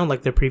last touchdown,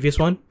 like their previous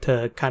one,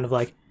 to kind of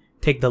like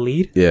take the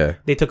lead. Yeah.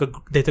 They took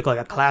like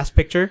a class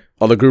picture.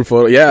 Oh, the group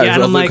photo. Yeah,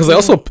 because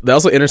they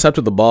also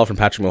intercepted the ball from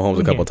Patrick Mahomes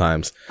a couple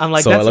times. I'm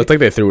like, so it looked like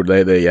they threw it.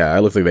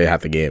 It looked like they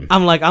had the game.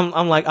 I'm like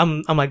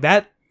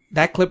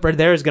that clip right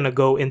there is gonna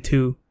go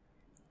into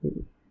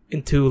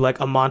like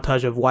a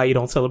montage of why you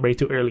don't celebrate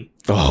too early.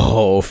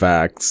 Oh,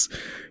 facts.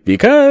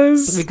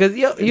 Because you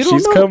don't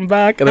she's know. come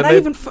back, and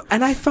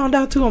I found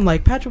out too. I'm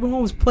like, Patrick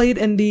Mahomes played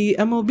in the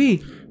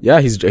MLB.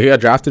 Yeah, he got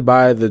drafted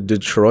by the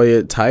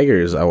Detroit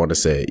Tigers. I want to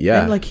say,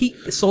 yeah. And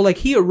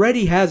he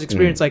already has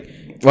experience. Like,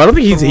 well, I don't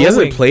think he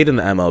hasn't played in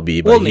the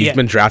MLB, but he's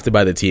been drafted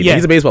by the team. Yeah.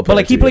 He's a baseball player. But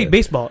like he played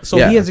baseball, so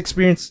he has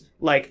experience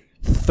like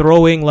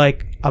throwing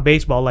like a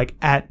baseball like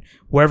at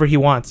wherever he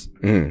wants.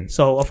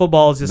 So a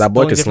football is just that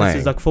boy can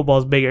slang. Like football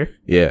is bigger.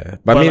 Yeah,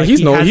 but I mean,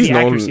 he's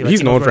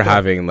known for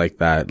having like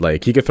that.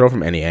 Like he could throw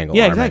from any angle.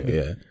 Yeah, exactly.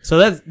 Yeah. So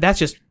that's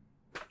just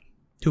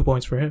 2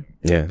 points for him.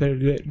 Yeah,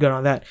 good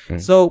on that.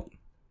 So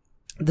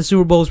the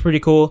Super Bowl was pretty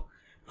cool.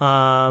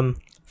 From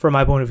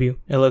my point of view,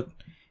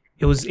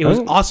 it was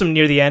awesome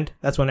near the end.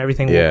 That's when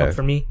everything woke up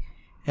for me.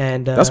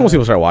 And that's when most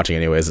people start watching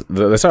anyways.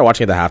 They start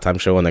watching at the halftime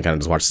show and they kind of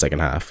just watch the second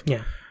half.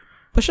 Yeah.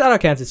 But shout out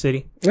Kansas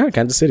City. Yeah,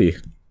 Kansas City.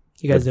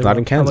 You guys did well.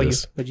 In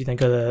Kansas. What did you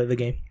think of the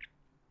game?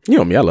 You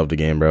know me, I love the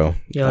game, bro.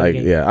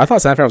 Yeah, I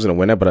thought San Fran was gonna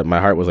win it, but my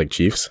heart was like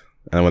Chiefs.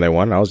 And when they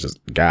won, I was just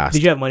gassed.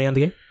 Did you have money on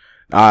the game?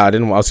 I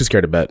didn't. I was too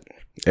scared to bet.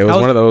 It was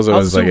one of those. It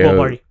was like Super Bowl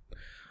party.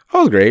 Oh,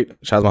 it was great.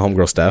 Shout out to my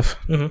homegirl Steph.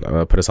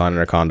 Put us on in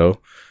her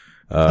condo.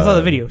 I saw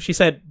the video. She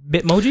said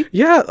Bitmoji.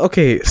 Yeah.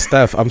 Okay,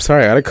 Steph. I'm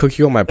sorry. I gotta cook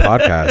you on my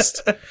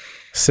podcast,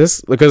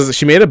 sis, because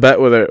she made a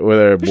bet with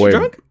her boy. She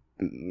drunk?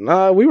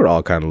 Nah, we were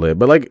all kind of lit,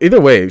 but like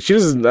either way, she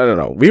just I don't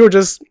know. We were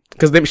just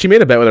because she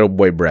made a bet with her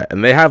boy Brett,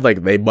 and they have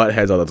like they butt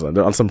heads all the time.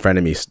 They're on some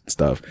frenemy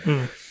stuff.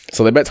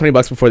 So they bet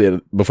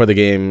 $20 before the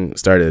game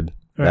started,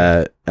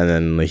 and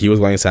then he was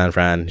going San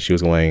Fran, she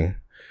was going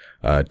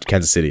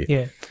Kansas City.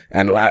 Yeah.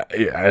 And at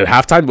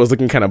halftime it was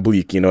looking kind of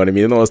bleak, you know what I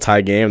mean? And then it was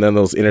tie game, and then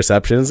those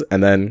interceptions,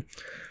 and then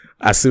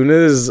as soon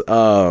as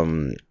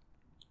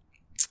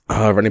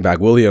running back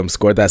Williams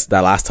scored that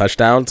last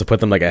touchdown to put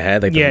them like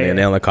ahead, like the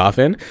nail in the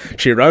coffin,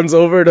 she runs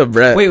over to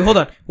Brett. Wait, hold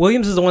on.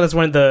 Williams is the one that's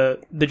wearing the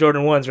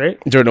Jordan 1s, right?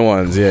 Jordan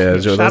 1s, yeah.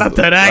 Shout out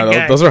to that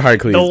guy. Those are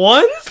hard cleats. The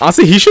ones?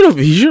 Honestly, he should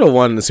have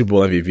won the Super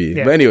Bowl MVP.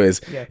 Yeah. But anyways,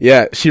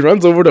 she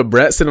runs over to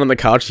Brett sitting on the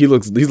couch. He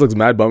looks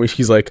mad bummy.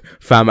 She's like,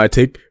 "Fam, I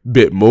take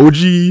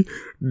Bitmoji,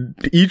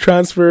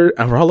 e-transfer,"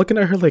 and we're all looking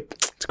at her like,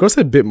 "This girl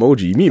said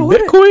Bitmoji. You mean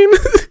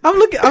Bitcoin?" I'm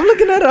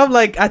looking at it. I'm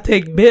like, I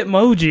take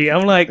Bitmoji.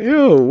 I'm like,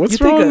 yo, what's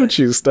wrong with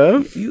you,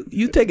 Steph?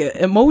 You take an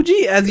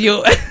emoji as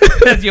your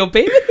as your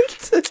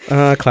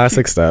payment?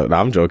 Classic stuff. No,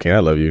 I'm joking. I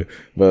love you,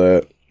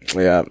 but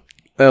yeah,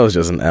 that was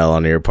just an L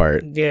on your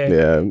part.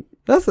 Yeah.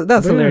 That's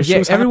hilarious.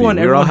 Yeah, everyone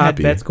had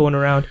bets going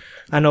around.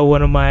 I know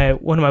one of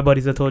my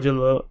buddies I told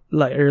you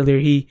like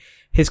earlier.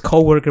 His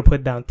coworker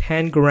put down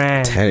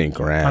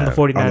 $10,000 on the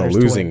 49ers on the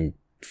losing.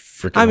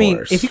 I mean,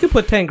 horse. If you could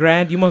put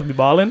 $10,000, you must be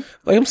balling.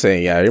 Like I'm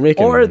saying, yeah, you're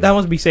making, or that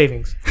must be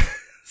savings.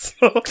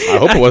 So, I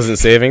hope it wasn't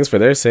savings for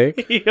their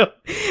sake.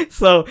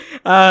 So,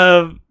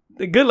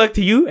 good luck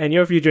to you and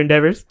your future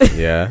endeavors.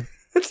 Yeah.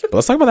 But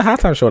let's talk about the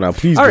halftime show now,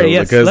 please. All right,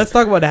 yes. Let's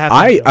talk about the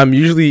halftime show. I'm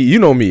usually, you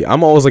know me,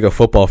 I'm always like a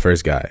football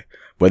first guy,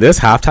 but this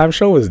halftime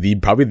show is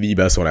probably the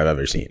best one I've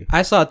ever seen.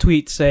 I saw a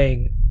tweet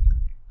saying,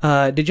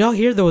 did y'all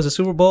hear there was a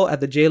Super Bowl at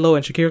the J-Lo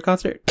and Shakira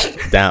concert?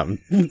 Damn.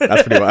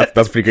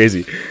 That's pretty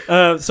crazy.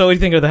 So what do you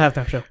think of the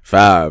halftime show?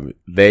 Fam,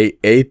 they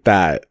ate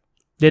that.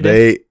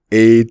 They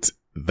ate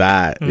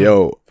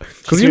Yo,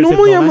 because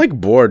normally I'm like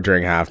bored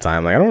during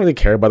halftime. Like I don't really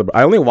care about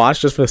I only watch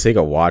just for the sake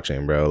of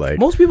watching, bro. Like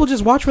most people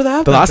just watch for the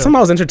halftime. The last time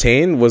I was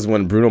entertained was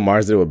when Bruno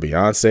Mars did it with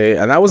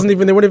Beyonce, and that wasn't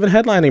even, they weren't even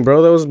headlining,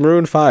 bro. That was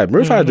Maroon 5.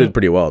 Maroon 5 did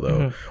pretty well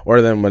though.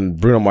 Or then when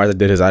Bruno Mars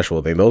did his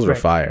actual thing, those were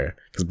fire.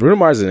 Because Bruno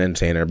Mars is an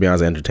entertainer,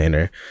 Beyonce's an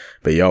entertainer.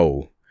 But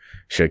yo,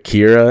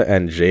 Shakira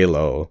and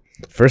J-Lo,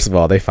 first of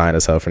all, they find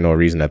us out for no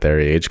reason at their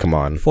age. Come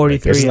on,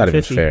 43 it's not and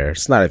even 50. fair.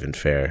 It's not even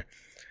fair.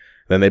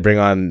 Then they bring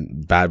on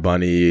Bad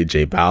Bunny,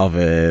 J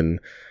Balvin,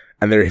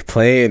 and they're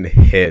playing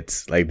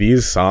hits. Like,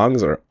 these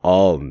songs are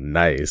all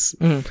nice.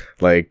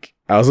 Like,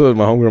 I was with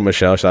my homegirl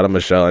Michelle, shout out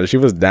Michelle, and she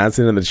was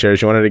dancing in the chair.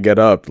 She wanted to get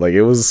up. Like,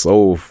 it was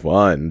so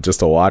fun just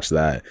to watch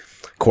that.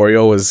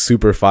 Choreo was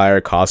super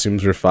fire.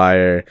 Costumes were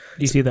fire. Do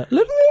you see that?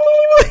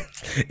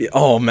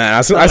 Oh man,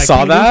 I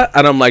saw that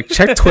and I'm like,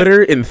 check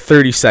Twitter in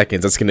 30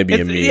 seconds. That's gonna be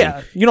a meme.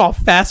 Yeah, you know how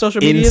fast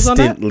social media is on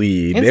that?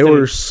 Instantly. They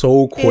were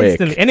so quick.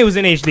 Instantly. And it was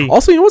in HD.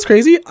 Also, you know what's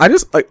crazy? I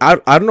just like I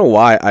don't know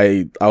why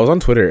I was on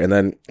Twitter and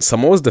then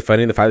someone was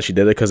defending the fact that she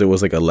did it because it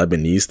was like a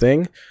Lebanese thing.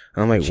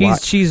 And I'm like, why?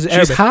 She's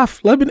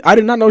half Lebanese. I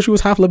did not know she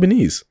was half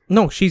Lebanese.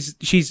 No,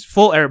 she's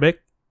full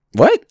Arabic.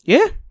 What?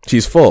 Yeah,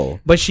 she's full.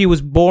 But she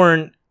was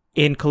born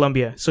in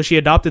Colombia, so she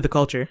adopted the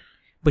culture.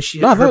 But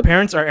her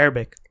parents are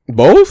Arabic.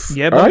 Both?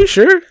 Yeah, are you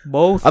sure?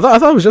 Both. I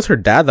thought it was just her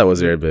dad that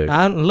was Arabic.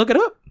 Look it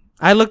up.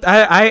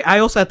 I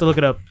also had to look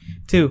it up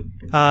too.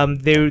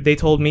 They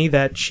told me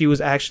that she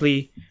was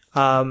actually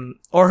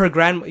or her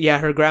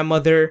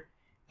grandmother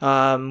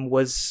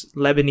was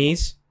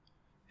Lebanese,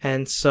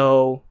 and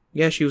so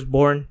yeah, she was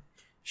born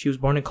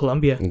in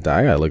Colombia. I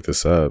gotta look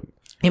this up.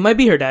 It might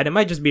be her dad. It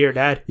might just be her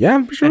dad. Yeah,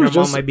 I'm sure. And her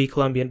mom might be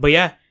Colombian. But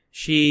yeah,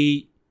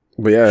 she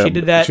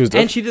did that,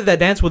 and she did that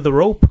dance with the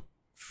rope.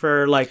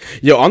 For like,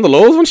 yo, on the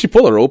lows when she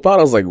pulled the rope out,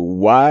 I was like,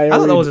 why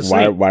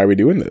are we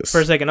doing this?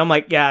 For a second, I'm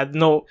like, yeah,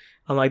 no,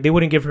 I'm like, they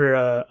wouldn't give her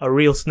a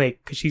real snake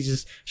because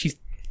she's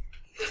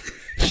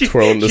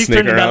twirling the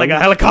snake around like a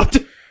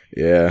helicopter.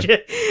 Yeah.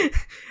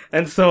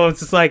 And so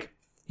it's just like,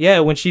 yeah,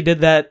 when she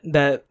did that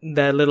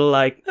little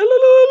like,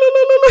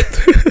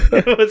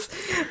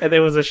 and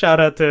there was a shout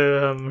out to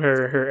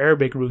her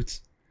Arabic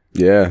roots.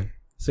 Yeah.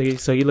 So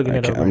you looking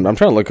it up? I'm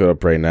trying to look it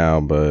up right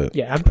now, but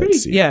yeah, I'm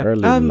pretty.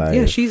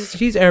 Yeah,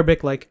 she's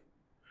Arabic. Like,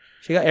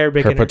 she got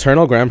Arabic. Her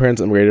paternal grandparents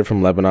immigrated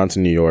from Lebanon to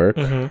New York,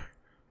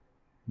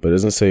 but it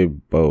doesn't say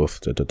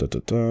both.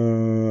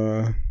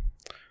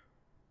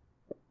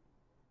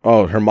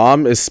 Oh, her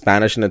mom is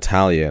Spanish and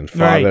Italian.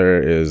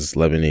 Father is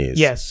Lebanese.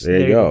 Yes,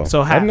 there you go.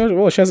 So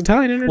she has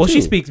Italian in her too. She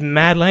speaks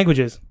mad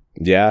languages.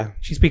 Yeah,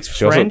 she speaks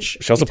French.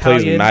 She also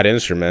plays mad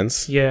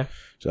instruments. Yeah.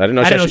 I didn't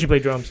know she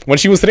played drums. When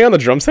she was sitting on the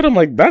drum set, I'm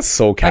like, that's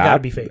so cap. That gotta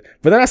be fake.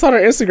 But then I saw on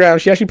her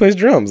Instagram, she actually plays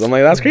drums. I'm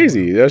like, that's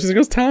crazy. She's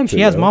just talented. She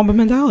has Mamba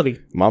mentality.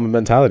 Mamba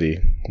mentality.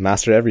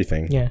 Master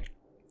everything. Yeah.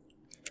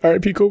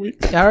 R.I.P. Kobe.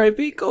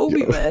 R.I.P.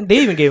 Kobe, man. They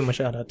even gave him a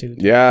shout out too.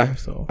 Yeah.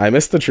 So I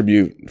missed the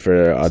tribute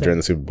for during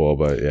the Super Bowl,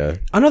 but yeah.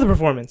 Another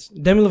performance.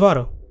 Demi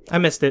Lovato. I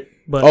missed it,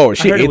 but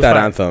she ate that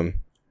anthem.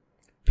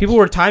 People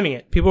were timing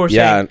it. People were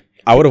saying,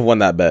 I would have won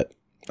that bet.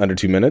 Under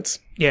 2 minutes?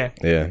 Yeah.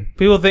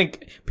 People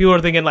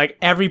are thinking like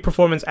every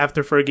performance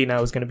after Fergie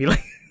now is going to be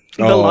like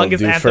the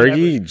longest anthem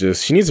Fergie ever.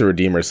 She needs to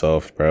redeem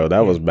herself, bro. That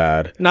was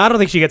bad. No, I don't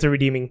think she gets a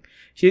redeeming.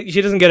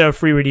 She doesn't get a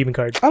free redeeming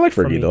card. I like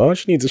Fergie though.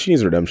 She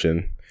needs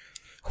redemption.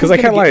 Because I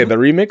can't lie, the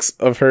remix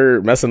of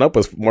her messing up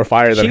was more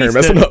fire than her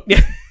messing up.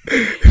 Yeah.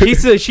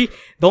 The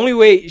only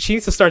way she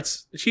needs to start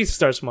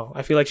small.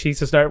 I feel like she needs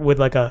to start with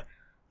like a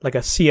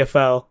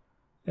CFL.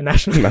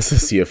 That's a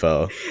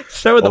CFL.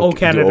 Start with the Old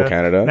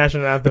Canada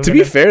national anthem. But to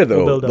be fair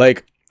though,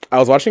 like I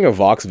was watching a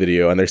Vox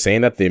video and they're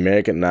saying that the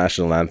American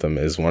national anthem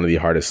is one of the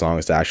hardest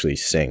songs to actually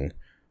sing.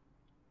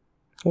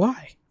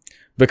 Why?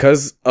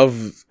 Because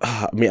of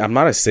I'm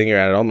not a singer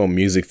and I don't know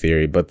music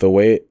theory, but the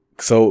way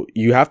so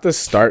you have to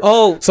start.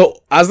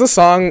 So as the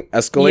song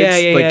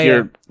escalates,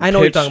 your I know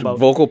what you're talking about.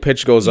 Vocal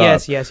pitch goes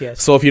up. Yes.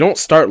 So if you don't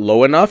start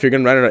low enough, you're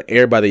gonna run out of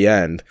air by the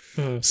end.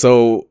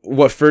 So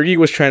what Fergie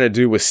was trying to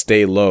do was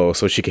stay low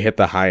so she could hit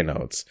the high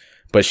notes,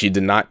 but she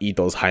did not eat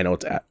those high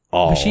notes at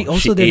all. But she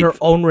also did her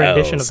own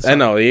rendition of the song. I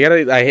know you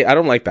gotta. I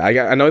don't like that.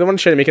 I know they want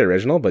to try to make it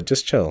original, but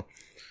just chill.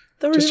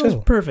 The original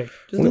was perfect.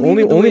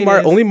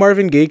 Only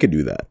Marvin Gaye could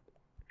do that.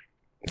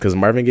 Because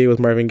Marvin Gaye was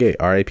Marvin Gaye.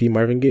 R.I.P.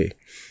 Marvin Gaye.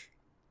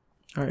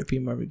 R.I.P.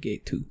 Marvin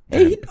Gaye too.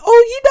 Hey, he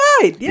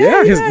died.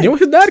 Yeah,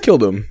 his dad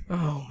killed him.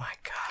 Oh my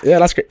god. Yeah,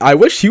 that's great. I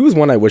wish he was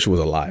one. I wish was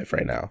alive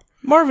right now.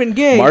 Marvin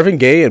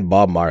Gaye and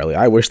Bob Marley.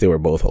 I wish they were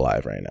both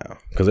alive right now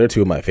because they're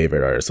two of my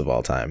favorite artists of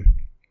all time.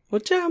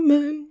 What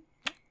jamming?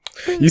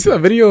 You see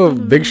that video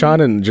of Big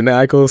Sean and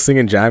Jhené Aiko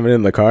singing "Jamming"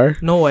 in the car?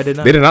 No, I did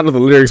not. They did not know the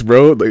lyrics,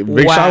 bro. Like,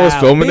 Big Sean was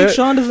filming it. Big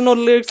Sean doesn't know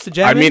the lyrics to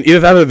 "Jamming." I mean, either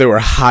that or they were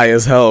high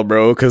as hell,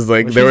 bro. Because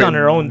like they were on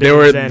their own. They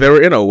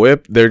were in a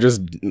whip. They're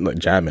just like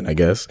jamming, I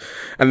guess.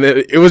 And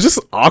it was just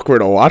awkward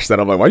to watch that.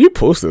 I'm like, why do you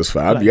post this,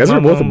 fam? Like, you guys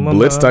are both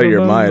blitzed out of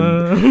your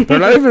mind. They're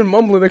not even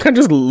mumbling. They're kind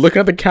of just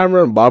looking at the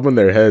camera and bobbing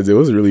their heads. It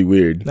was really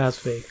weird. That's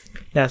fake.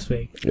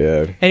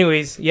 Yeah.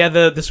 Anyways,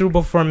 the Super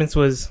Bowl performance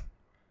was.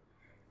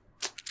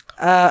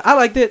 I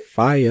liked it.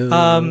 Fire.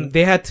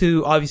 They had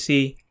to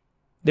obviously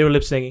they were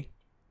lip singing,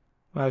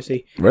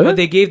 obviously, Really? but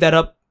they gave that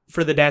up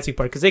for the dancing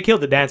part because they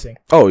killed the dancing.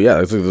 Oh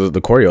yeah, it's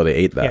the choreo. They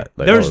ate that. Yeah. Like,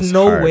 that There's was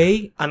no hard.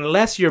 way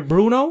unless you're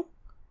Bruno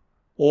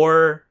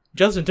or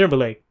Justin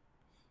Timberlake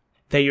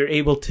that you're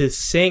able to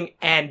sing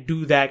and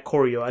do that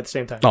choreo at the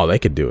same time. Oh, they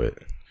could do it.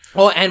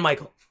 Oh, and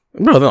Michael.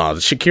 Bro, no,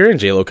 Shakira and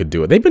J-Lo could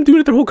do it. They've been doing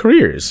it their whole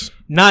careers.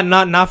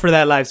 Not for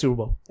that live Super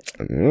Bowl.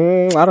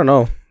 I don't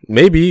know.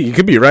 Maybe you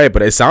could be right,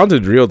 but it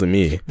sounded real to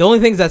me. The only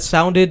things that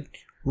sounded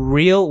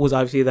real was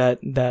obviously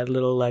that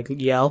little like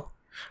yell.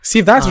 See,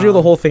 if that's real,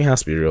 the whole thing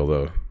has to be real,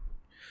 though.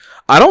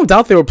 I don't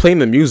doubt they were playing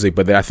the music,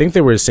 but I think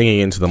they were singing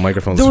into the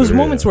microphones. There was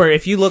moments where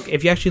if you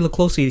actually look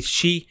closely,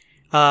 she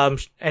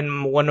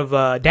and one of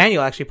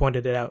Daniel actually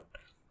pointed it out.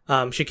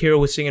 Shakira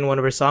was singing one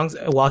of her songs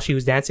while she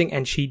was dancing,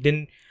 and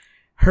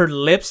her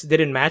lips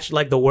didn't match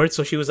like the words,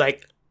 so she was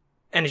like,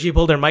 and she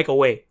pulled her mic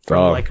away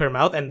from like her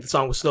mouth, and the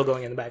song was still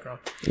going in the background.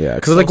 Yeah,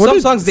 because like some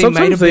songs they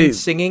might have been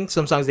singing,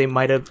 some songs they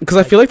might have. Because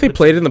I feel like they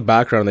played it in the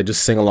background, they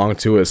just sing along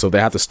to it, so they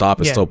have to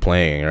stop. It's still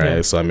playing, right?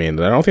 Yeah. So I mean,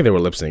 I don't think they were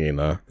lip singing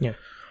though. Yeah.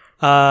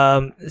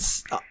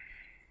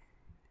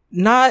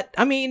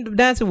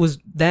 Dancing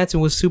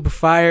was super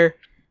fire.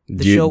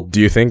 Do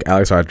you think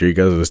Alex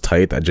Rodriguez was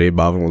tight that J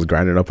Balvin was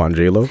grinding up on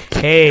J-Lo?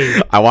 Hey,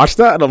 I watched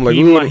that and I'm like,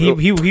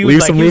 he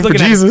leave some room for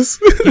Jesus.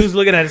 He was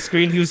looking at his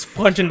screen. He was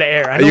punching the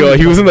air.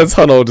 He was in the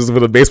tunnel just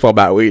with a baseball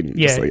bat waiting.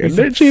 Yeah, just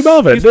like, J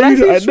Balvin, I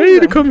know you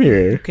to come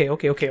here.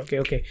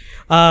 Okay.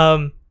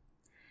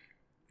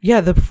 Yeah,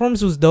 the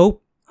performance was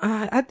dope.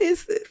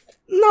 It's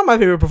not my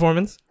favorite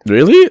performance.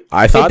 Really?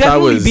 I thought that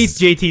was... It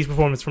definitely beats JT's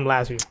performance from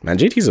last year. Man,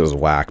 JT's was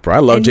whack, bro. I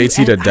love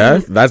JT to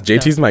death. That's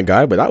JT's my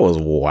guy, but that was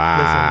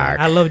whack.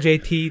 Listen, I love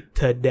JT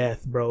to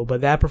death, bro. But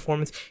that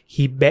performance,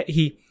 he put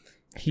a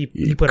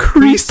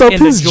creased up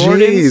his Jordans.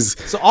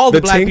 J's. So all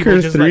the black Tinker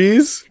people just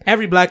threes. like,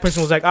 every black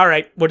person was like, all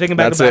right, we're taking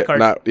back the black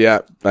card. Yeah,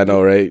 I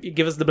know, right?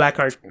 Give us the black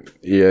card.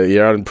 Yeah,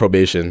 you're on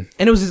probation.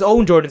 And it was his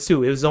own Jordans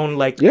too. It was his own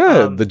like the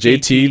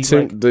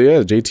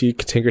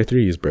JT Tinker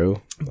threes,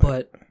 bro.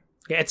 But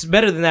yeah, it's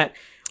better than that.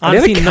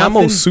 Honestly, they had a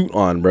camo suit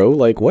on, bro.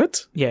 Like,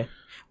 what? Yeah.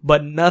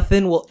 But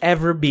nothing will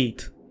ever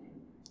beat.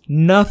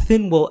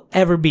 Nothing will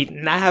ever beat.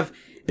 And I have...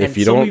 If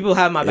some people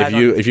have my back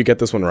if you get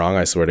this one wrong,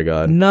 I swear to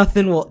God.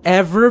 Nothing will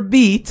ever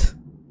beat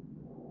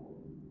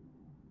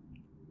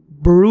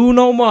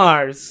Bruno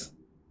Mars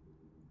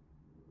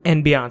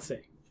and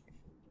Beyonce.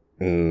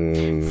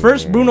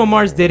 First, Bruno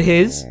Mars did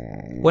his.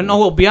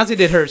 Beyonce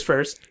did hers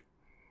first.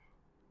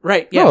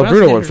 Right. Yeah. No,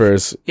 Bruno went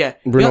first. Yeah.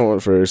 Bruno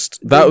went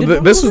first. They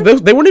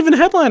weren't even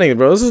headlining,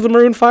 bro. This is the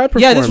Maroon 5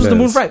 performance. Yeah, this was the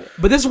Maroon 5.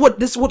 But this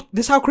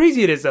is how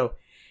crazy it is, though.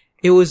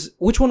 It was,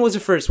 which one was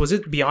it first? Was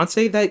it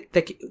Beyonce that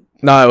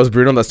No, it was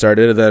Bruno that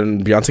started, and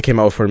then Beyonce came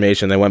out with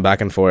Formation. They went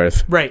back and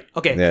forth. Right.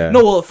 Okay. Yeah.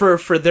 No, well,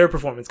 for their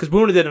performance, because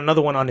Bruno did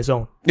another one on his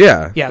own.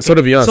 Yeah. Yeah. Okay. So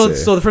did Beyonce.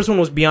 So the first one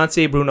was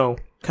Beyonce, Bruno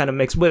kind of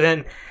mixed, but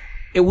then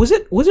was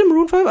it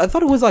Maroon 5? I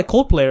thought it was like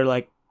Coldplay or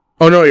like.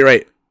 Oh no, you're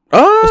right.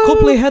 Was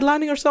Coldplay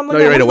headlining or something?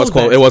 No, you're right. It was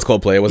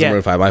Coldplay. It wasn't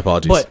Maroon 5. My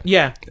apologies. But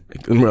yeah,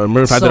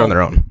 Maroon 5 did it on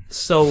their own.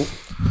 So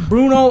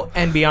Bruno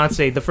and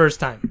Beyonce the first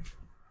time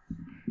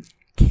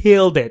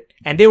killed it,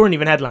 and they weren't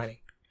even headlining.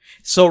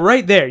 So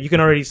right there, you can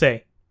already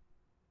say,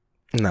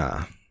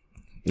 nah.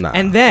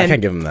 And then I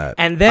can't give him that.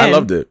 And then I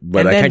loved it,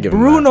 but I can't give him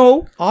that.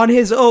 Bruno on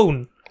his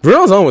own.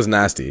 Bruno's own was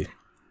nasty.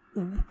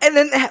 And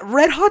then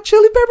Red Hot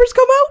Chili Peppers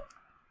come out.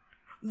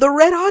 The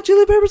Red Hot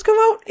Chili Peppers come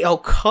out. Oh,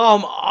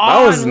 come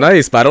on! That was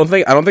nice, but I don't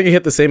think it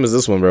hit the same as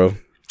this one, bro.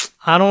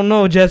 I don't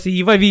know, Jesse.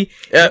 You might be.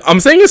 I'm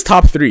saying it's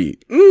top 3,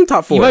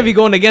 top 4. You might be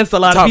going against a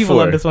lot of people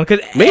on this one because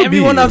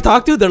everyone I've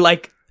talked to, they're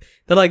like,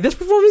 this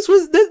performance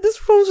was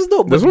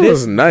dope. This one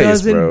was nice,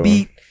 doesn't bro.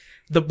 Beat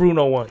the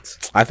Bruno ones.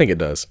 I think it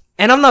does.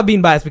 And I'm not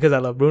being biased because I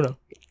love Bruno.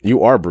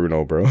 You are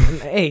Bruno, bro.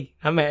 Hey,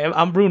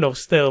 I'm Bruno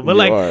still, but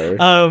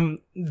are.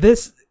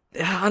 this,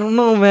 I don't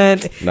know, man.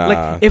 Nah.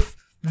 Like if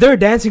their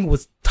dancing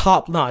was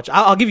top notch,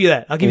 I'll give you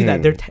that. I'll give you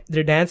that.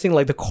 Their dancing,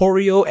 like the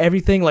choreo,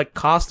 everything, like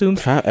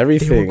costumes,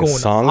 everything,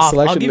 song off.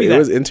 selection. It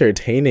was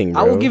entertaining,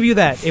 bro. I will give you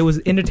that. It was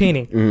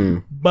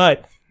entertaining,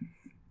 but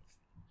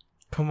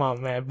come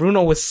on, man.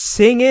 Bruno was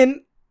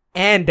singing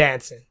and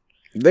dancing.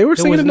 They were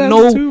singing and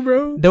dancing too,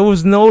 bro. There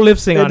was no lip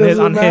sync on his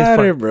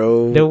part,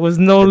 bro. There was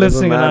no lip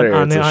sync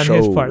on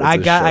his part. I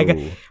got.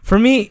 For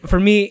me,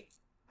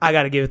 I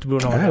gotta give it to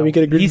Bruno. Yeah, we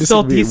could agree to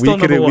disagree. We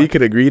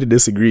could agree to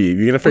disagree. If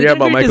you're gonna forget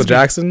about Michael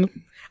Jackson,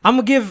 I'm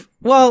gonna give.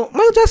 Well,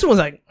 Michael Jackson was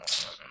like,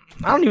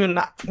 Michael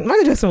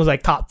Jackson was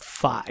like top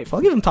 5.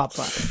 I'll give him top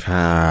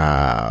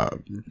 5.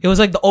 It was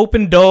like the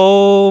open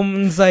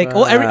domes, like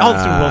all the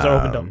Super Bowls are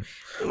open dome.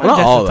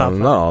 Not all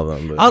of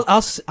them.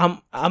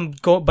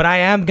 But but I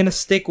am gonna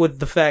stick with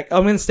the fact.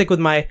 I'm gonna stick with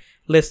my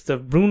list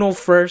of Bruno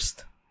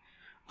first,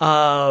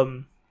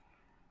 Shakira,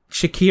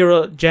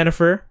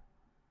 Jennifer,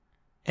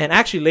 and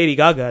actually Lady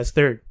Gaga is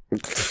third.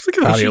 Look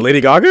at that,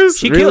 Lady Gaga's.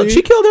 She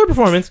killed her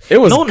performance. It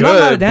was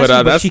good,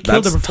 but she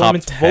killed her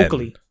performance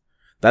vocally.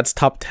 That's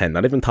top 10,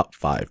 not even top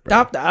 5.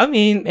 Bro.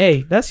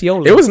 Hey, that's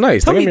your list. It was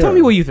nice. Tell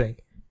me what you think.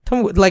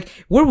 Tell me, like,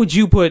 where would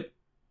you put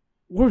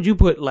where would you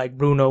put like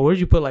Bruno? Where would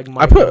you put like I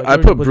Michael?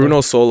 put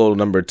Bruno solo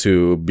number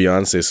 2,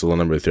 Beyonce solo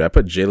number 3. I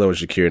put J-Lo and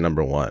Shakira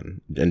number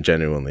 1, and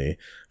genuinely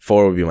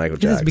 4 would be Michael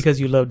Jackson. This is because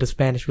you love the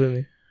Spanish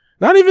women.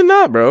 Not even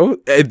that, bro.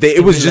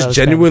 It was just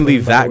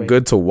genuinely Spanish women, that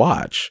good to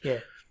watch. Yeah.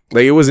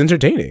 Like, it was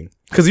entertaining.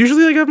 Because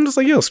usually, like, I'm just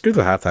like, yo, screw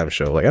the halftime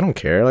show. Like, I don't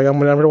care. Like, I'm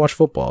gonna watch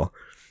football.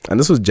 And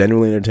this was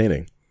genuinely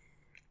entertaining.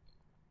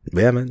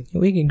 But yeah, man.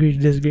 We can agree to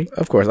disagree.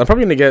 Of course. I'm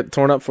probably gonna get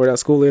torn up for that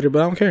school later,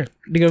 but I don't care.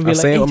 They're gonna be I'll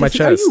say it with my Jesse,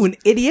 chest. Are you an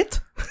idiot?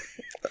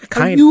 Are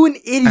Kind- you an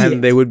idiot?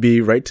 And they would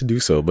be right to do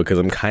so because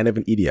I'm kind of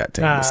an idiot,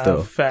 but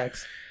still.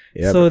 Facts.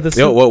 Yeah. So But,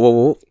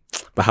 whoa.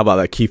 But how about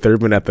that Keith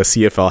Urban at the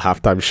CFL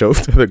halftime show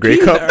to the Grey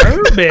Cup?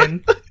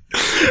 Urban.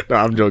 No,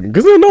 I'm joking.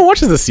 Because no one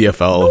watches the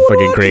CFL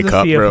fucking Grey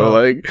Cup, bro. CFL.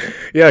 Like,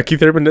 yeah,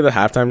 Keith Urban did the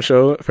halftime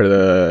show for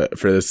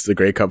the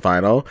Grey Cup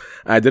final.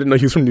 I didn't know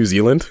he was from New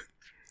Zealand.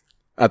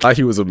 I thought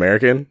he was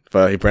American,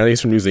 but apparently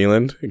he's from New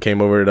Zealand. He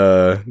came over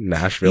to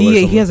Nashville. Or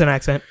He something. has an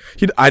accent.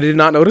 I did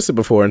not notice it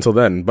before until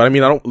then. But I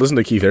mean, I don't listen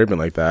to Keith Urban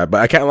like that.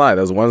 But I can't lie.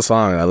 There's one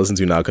song I listened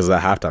to now because of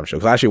that halftime show.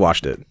 Because I actually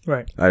watched it.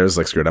 Right. I was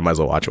like, screwed. I might as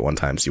well watch it one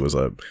time. See, it was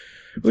a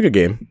good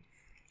game.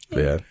 But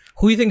yeah.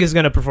 Who do you think is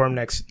gonna perform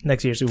next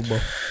year's Super Bowl?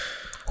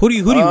 Who do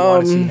you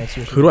want to see next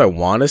year? Who do I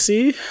want to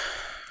see?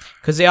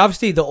 Because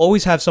they'll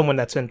always have someone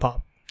that's in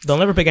pop. They'll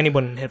never pick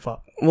anyone in hip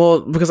hop. Well,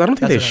 because I don't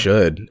think That's they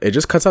should. It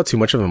just cuts out too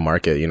much of a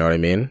market. You know what I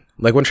mean?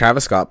 Like when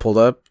Travis Scott pulled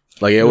up,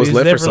 like it was He was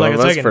lit there for for some like of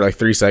a us second. for like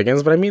 3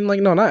 seconds. But I mean,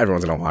 like, no, not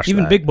everyone's gonna watch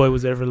Even that. Big Boy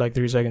was there for like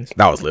 3 seconds.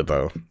 That was lit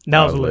though.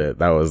 That was lit.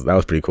 That was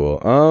pretty cool.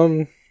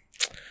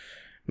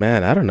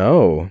 Man, I don't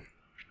know.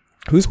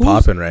 Who's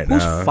popping right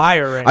who's now?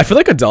 fire right now? I feel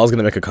like Adele's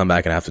gonna make a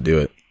comeback and have to do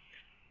it.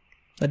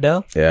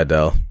 Adele? Yeah,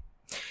 Adele.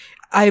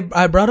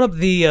 I brought up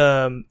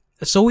the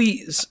so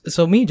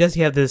me and Jesse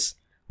had this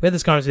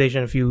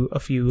conversation a few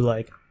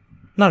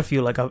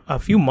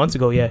months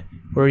ago, yeah,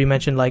 where we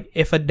mentioned like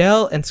if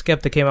Adele and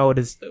Skepta came out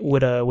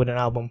with an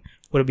album,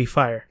 would it be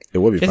fire? It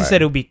would be Jesse fire.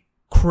 said it would be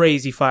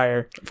crazy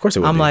fire. Of course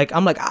it would I'm be. like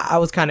I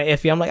was kind of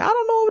iffy. I'm like I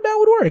don't know if that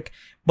would work,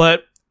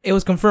 but it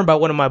was confirmed by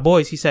one of my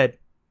boys. He said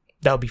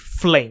that would be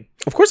flame.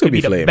 Of course it would It'd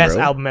be the flame, best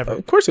bro. album ever.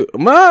 Of course it.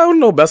 Well, I don't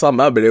know best album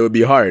ever, but it would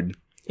be hard.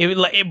 It would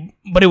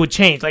but it would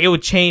change. Like it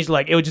would change.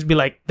 Like it would just be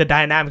like the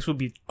dynamics would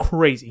be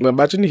crazy.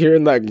 Imagine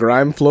hearing that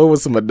grime flow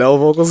with some Adele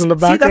vocals in the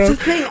background. that's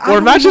the thing. I Or don't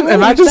imagine know if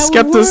that would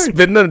Skepta work.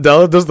 spitting and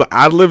Adele does the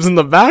ad libs in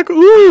the back.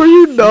 Ooh, are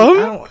you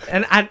dumb?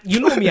 You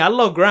know me. I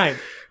love grime.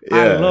 I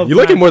Yeah, love you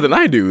like it grime. more than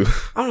I do.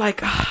 I'm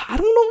like I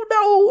don't know if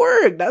that will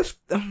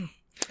work.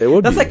 It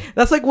would.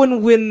 That's like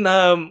when we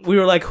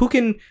were like who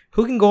can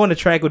go on the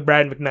track with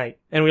Brad McKnight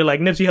and we were like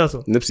Nipsey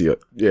Hussle. Nipsey.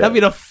 Yeah, That'd be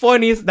the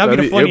funniest. That'd be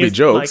the it'd be funniest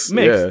jokes, like,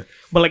 mix. yeah.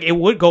 But like it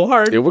would go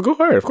hard. It would go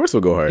hard. Of course, it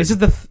would go hard. It's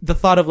just the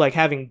thought of like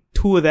having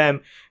two of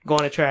them go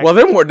on a track. Well,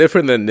 they're more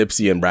different than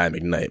Nipsey and Brian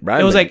McKnight.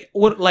 it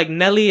was like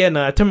Nelly and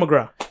Tim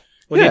McGraw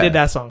when Yeah. they did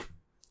that song.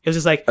 It was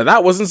just like and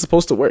that wasn't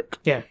supposed to work.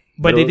 yeah,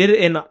 but they did it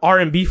in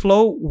R&B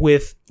flow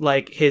with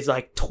like his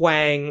like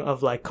twang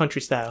of like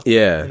country style.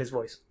 Yeah. in his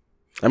voice.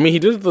 I mean, he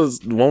did the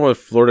one with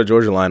Florida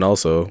Georgia Line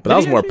also, but that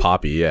was he more actually?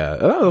 poppy. Yeah,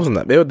 that wasn't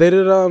that. They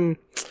did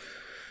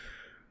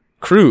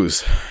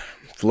Cruise,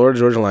 Florida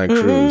Georgia Line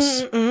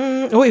Cruise.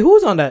 Oh, wait, who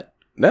was on that?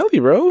 Nelly,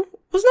 bro.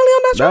 Was Nelly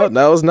on that track?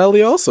 That was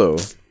Nelly also.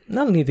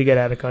 Nelly need to get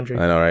out of the country.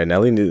 I know, right?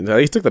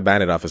 Nelly took the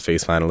bandit off his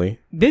face finally.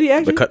 Did he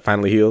actually? The cut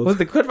finally healed. Was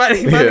the cut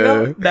fighting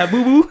Yeah. that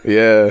boo boo?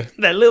 Yeah,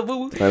 That little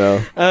boo boo? I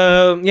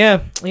know.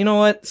 Yeah, you know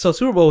what? So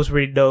Super Bowl was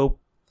pretty dope.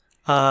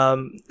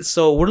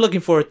 So we're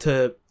looking forward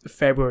to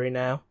February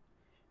now.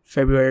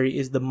 February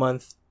is the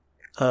month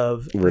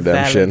of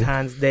Redemption.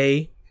 Valentine's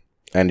Day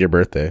And your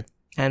birthday.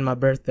 and my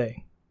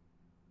birthday.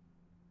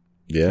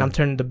 Yeah. I'm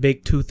turning the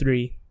big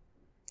 2-3.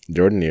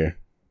 Jordan year.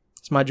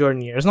 It's my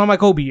Jordan year. It's not my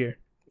Kobe year.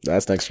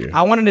 That's next year.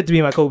 I wanted it to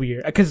be my Kobe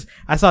year because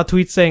I saw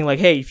tweets saying like,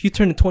 "Hey, if you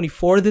turn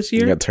 24 this You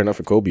year, got to turn up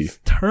for Kobe.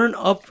 turn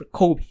up for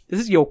Kobe. This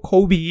is your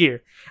Kobe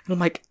year." And I'm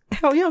like,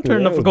 "Hell yeah, I'm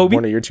turning up for Kobe."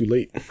 1 year too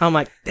late. I'm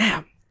like,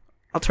 "Damn,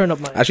 I'll turn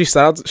up my." Actually,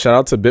 shout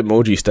out to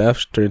Bitmoji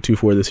Steph. Turned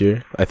 2-4 this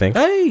year, I think.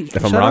 Hey,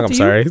 If I'm wrong, I'm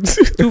sorry.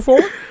 2-4.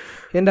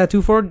 In that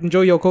 2-4,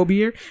 enjoy your Kobe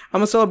year. I'm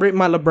gonna celebrate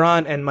my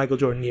LeBron and Michael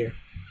Jordan year.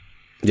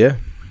 Yeah.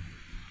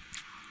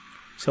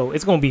 So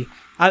it's gonna be.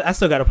 I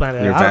still gotta plan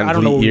that. Your I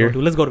don't know Van what Vliet we're year? gonna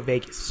do. Let's go to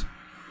Vegas.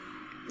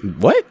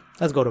 What?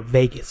 Let's go to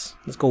Vegas.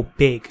 Let's go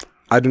big.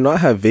 I do not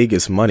have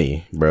Vegas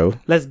money, bro.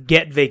 Let's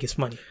get Vegas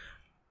money.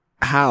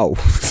 How?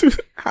 Play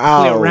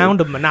How? a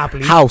round of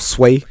Monopoly. How,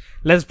 Sway?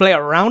 Let's play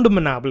a round of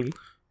Monopoly.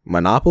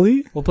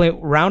 Monopoly? We'll play a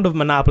round of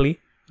Monopoly.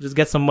 Just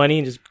get some money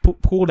and just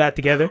pool that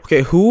together.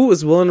 Okay, who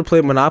is willing to play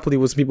Monopoly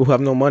with people who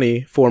have no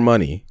money for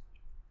money?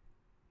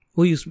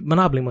 We'll use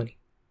Monopoly money.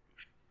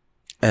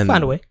 And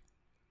Find a way.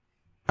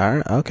 All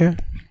right. Okay.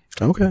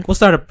 We'll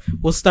start a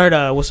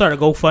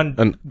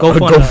GoFund. Go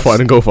fund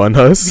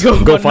us.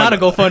 Not a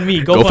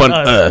GoFundMe. Go fund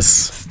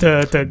us. us.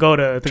 To go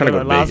to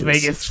Las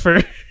Vegas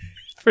for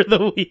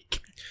the week.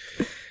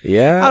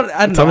 Yeah.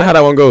 I don't Tell me know. how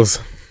that one goes.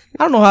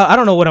 I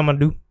don't know what I'm gonna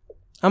do.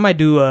 I might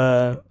do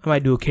a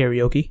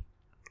karaoke.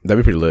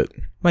 That'd be pretty lit.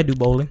 Might do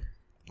bowling.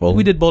 Well,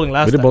 We did bowling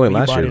last We did time. bowling You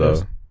last year bodied us.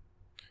 though.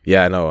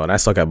 Yeah, I know, and I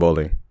suck at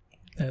bowling.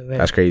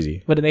 That's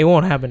crazy. But it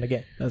won't happen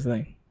again. That's the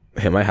thing.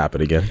 It might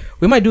happen again.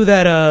 We might do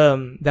that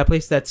that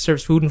place that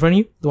serves food in front of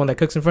you, the one that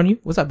cooks in front of you.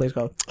 What's that place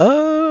called?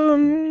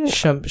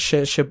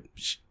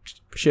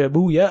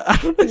 Shibuya.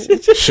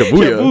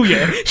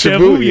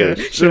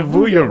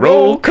 Shibuya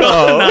roll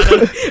call.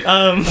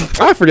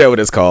 I forget what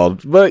it's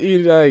called, but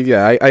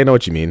yeah, I know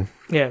what you mean.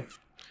 Yeah,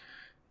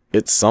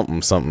 it's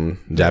something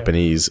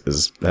Japanese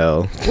as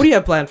hell. What do you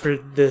have planned for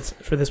this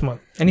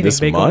month? Anything this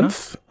big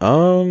month?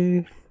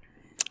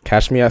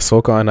 Catch me at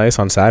Soca on Ice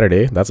on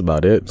Saturday. That's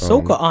about it.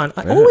 Soca on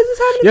Ice. Yeah. Oh, is this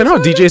happening? Yeah, no,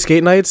 DJ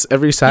skate nights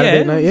every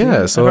Saturday night.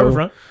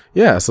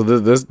 Yeah, so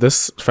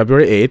this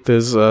February 8th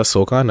is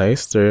Soca on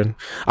Ice.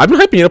 I've been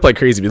hyping it up like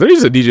crazy. There's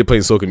just a DJ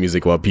playing soca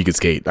music while P could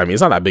skate. I mean,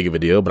 it's not that big of a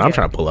deal, but I'm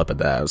trying to pull up at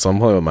that. So I'm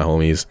playing with my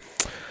homies.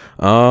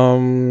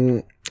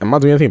 I'm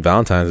not doing anything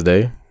Valentine's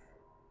Day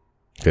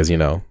because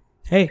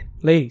Hey,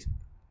 ladies,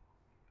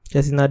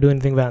 Jesse's not doing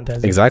anything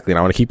Valentine's Day. Exactly, and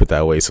I want to keep it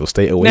that way. So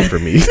stay away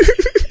from me.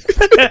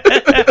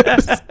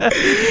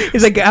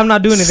 He's like, I'm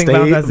not doing anything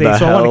Valentine's Day,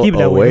 so I want to keep it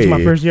that way. It's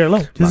my first year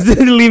alone. Just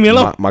leave me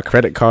alone. My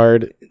credit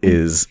card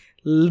is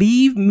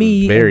leave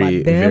me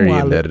very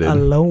indebted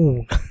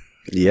alone.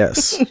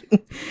 Yes.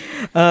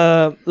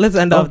 Let's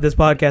end off this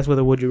podcast with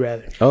a would you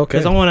rather. Okay.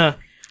 Because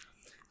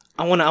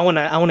I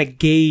wanna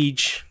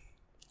gauge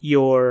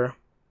your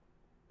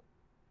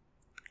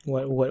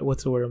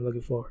what's the word I'm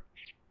looking for?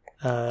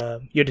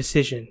 Your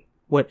decision.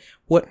 What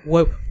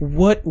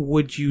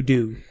would you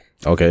do?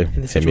 Okay.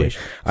 In this situation.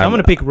 So I'm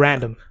gonna pick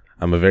random.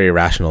 I'm a very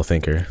rational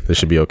thinker. This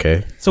should be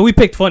okay. So we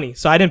picked funny.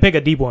 So I didn't pick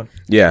a deep one.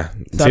 Yeah.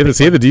 So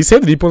Save the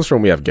deep ones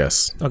from we have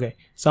guests. Okay.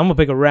 So I'm gonna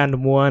pick a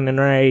random one, and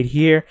right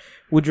here,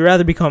 would you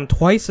rather become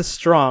twice as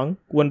strong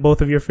when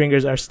both of your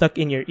fingers are stuck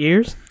in your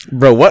ears?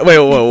 Bro, what? Wait,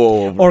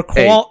 whoa.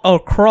 Or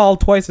crawl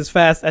twice as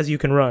fast as you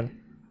can run?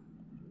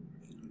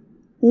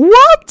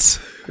 What?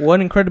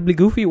 One incredibly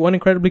goofy, one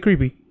incredibly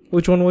creepy.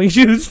 Which one will you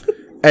choose?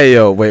 Hey,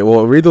 yo, wait,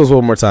 well, read those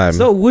one more time.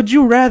 So, would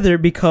you rather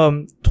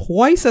become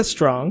twice as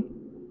strong,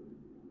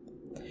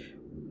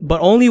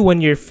 but only when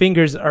your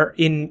fingers are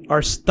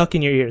stuck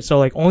in your ears? So,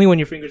 like, only when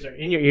your fingers are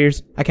in your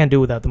ears. I can't do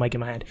it without the mic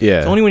in my hand.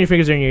 Yeah. So, only when your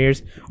fingers are in your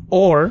ears.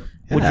 Or,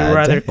 would you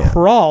rather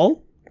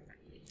crawl,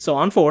 so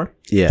on 4,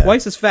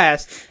 twice as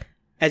fast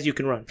as you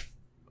can run?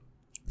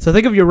 So,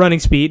 think of your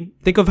running speed.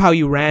 Think of how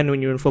you ran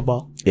when you were in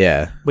football.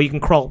 Yeah. But you can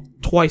crawl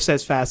twice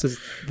as fast as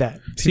that.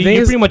 So,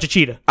 you're pretty much a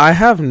cheetah. I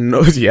have no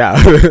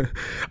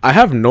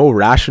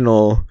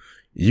rational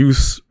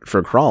use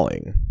for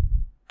crawling.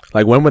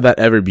 Like, when would that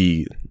ever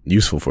be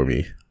useful for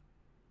me?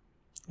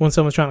 When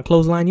someone's trying to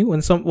clothesline you,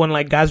 when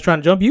like guys are trying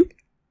to jump you,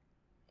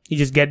 you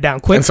just get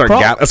down quick. And start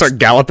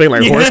galloping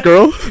like horse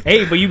girl.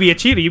 Hey, but you be a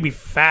cheetah, you be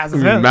fast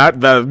as hell.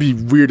 That'd be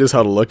weird as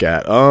hell to look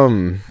at.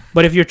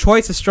 But if you're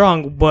twice as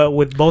strong, but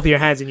with both of your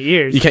hands in your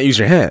ears, you can't use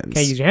your hands.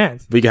 Can't use your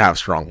hands. But you can have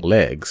strong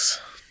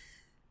legs.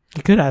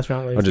 You could have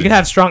strong legs. You could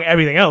have strong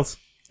everything else.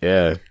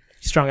 Yeah.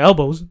 Strong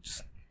elbows.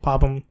 Just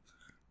pop them.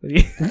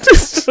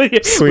 Just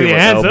swing my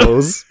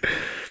elbows.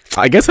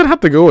 I guess I'd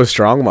have to go with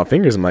strong with my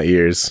fingers in my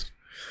ears.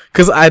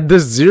 Because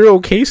there's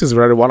 0 cases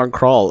where I want to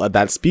crawl at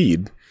that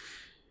speed.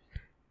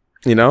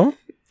 You know?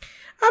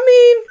 I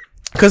mean...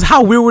 Because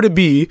how weird would it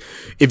be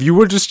if you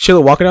were just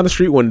chilling, walking down the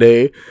street one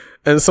day,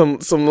 and some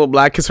little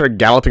black kids started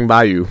galloping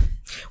by you?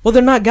 Well,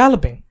 they're not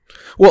galloping.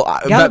 Well,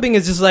 galloping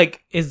is just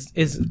like... is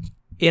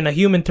in a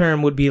human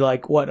term would be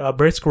like, what, a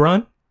brisk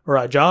run? Or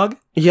a jog?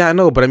 Yeah, I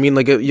know, but I mean,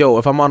 like,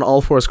 if I'm on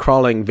all fours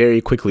crawling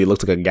very quickly, it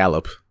looks like a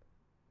gallop.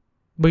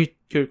 But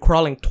you're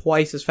crawling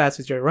twice as fast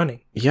as you're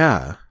running.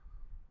 Yeah.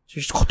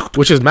 So just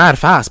which is mad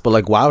fast, but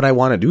like, why would I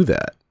want to do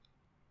that?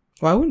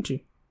 Why wouldn't you?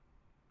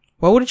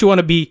 Why wouldn't you want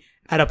to be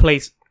at a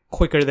place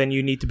quicker than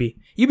you need to be?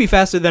 You'd be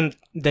faster than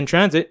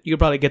transit. You could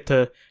probably get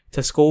to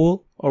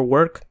school or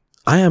work.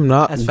 I am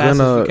not as fast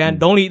as you can.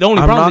 The only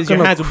problem is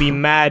your hands would be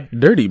mad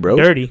dirty, bro.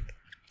 Dirty.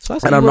 So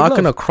and I'm not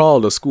gonna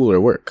crawl to school or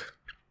work.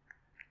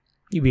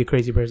 You'd be a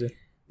crazy person.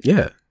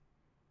 Yeah.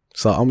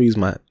 So I'm gonna use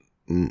my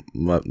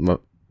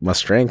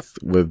strength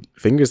with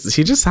fingers.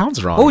 She just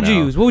sounds wrong. What would you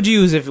use? What would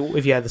you use if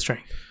you had the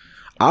strength?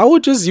 I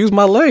would just use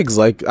my legs.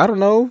 Like, I don't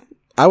know.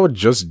 I would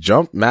just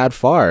jump mad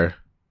far.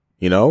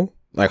 You know,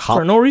 like hop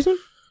for no reason.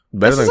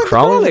 Better than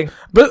crawling.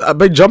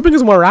 But jumping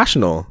is more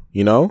rational.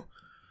 You know.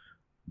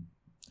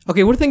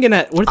 Okay, we're thinking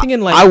like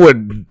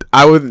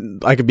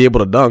I could be able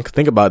to dunk.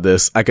 Think about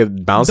this. I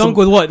could bounce. Dunk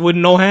with what? With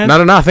no hands?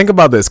 No. Think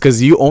about this,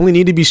 because you only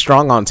need to be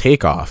strong on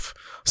takeoff.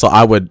 So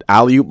I would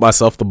alley-oop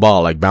myself the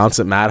ball, like bounce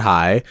it mad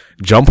high,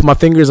 jump with my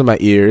fingers in my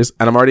ears,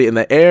 and I'm already in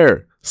the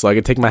air. So I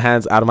can take my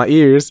hands out of my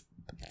ears,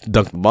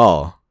 dunk the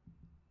ball.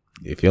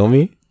 You feel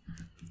me?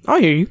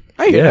 I hear you.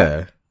 I hear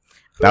that.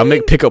 That'll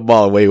make pickup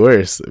ball way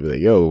worse. Like,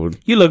 yo,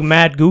 you look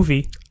mad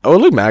goofy. I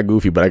would look mad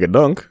goofy, but I could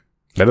dunk.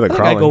 Better than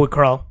crawling. I'd go with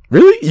crawl.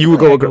 Really? You would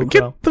go with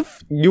crawl?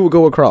 You would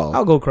go with crawl.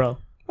 I'll go crawl.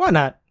 Why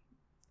not?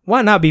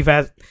 Why not be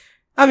fast?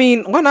 I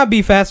mean, why not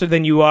be faster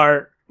than you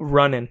are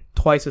running?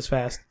 Twice as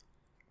fast.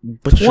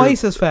 But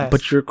twice as fast.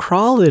 But you're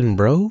crawling,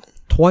 bro.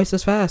 Twice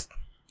as fast.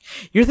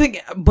 You're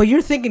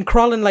thinking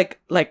crawling like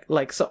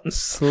something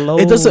slow.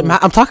 It doesn't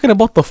matter. I'm talking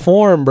about the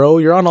form, bro.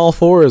 You're on all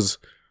fours.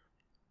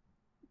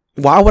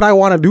 Why would I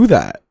want to do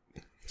that?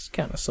 It's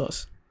kind of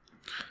sus.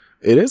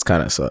 It is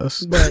kind of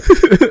sus. But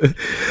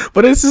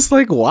but it's just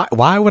like,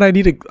 why would I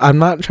need to... I'm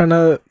not trying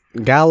to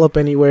gallop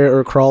anywhere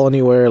or crawl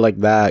anywhere like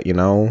that, you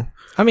know?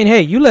 I mean,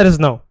 hey, you let us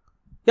know.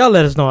 Y'all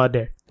let us know out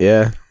there.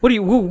 Yeah.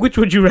 Which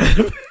would you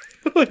rather...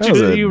 Which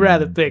would you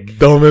rather pick?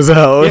 Dumb as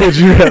hell. Would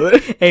you rather?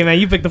 Hey man,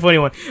 you picked the funny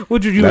one.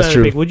 Which would you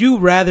rather pick? Would you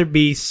rather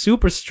be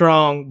super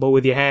strong but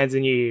with your hands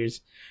in your ears,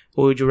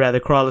 or would you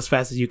rather crawl as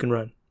fast as you can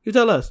run? You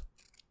tell us.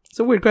 It's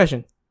a weird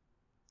question.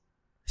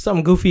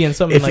 Something goofy and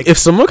something if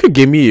someone could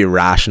give me a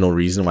rational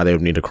reason why they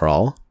would need to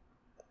crawl,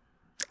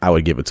 I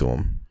would give it to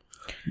them.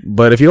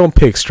 But if you don't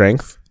pick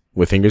strength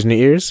with fingers in your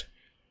ears,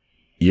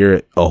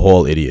 you're a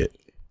whole idiot.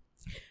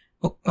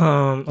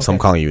 Okay. So I'm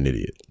calling you an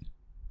idiot.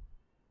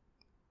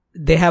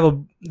 They have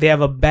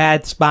a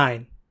bad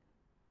spine.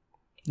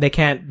 They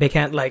can't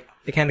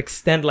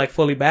extend like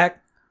fully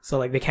back, so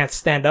like they can't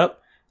stand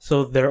up.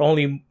 So their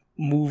only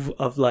mode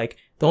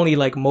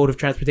of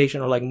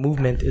transportation or like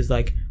movement is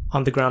like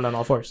on the ground on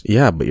all fours.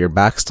 Yeah, but your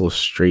back's still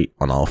straight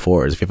on all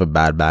fours. If you have a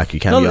bad back,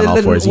 you can't be on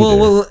all fours either.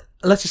 Well,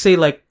 let's just say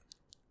like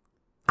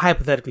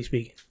hypothetically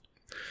speaking,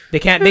 they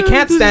can't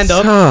stand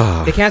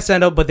up. They can't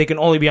stand up, but they can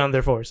only be on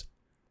their fours.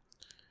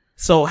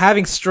 So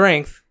having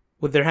strength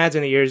with their hands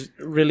in the ears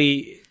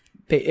really.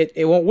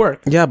 It won't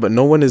work. Yeah, but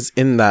no one is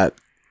in that.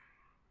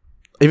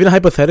 Even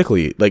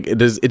hypothetically, like it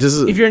does.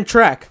 If you're in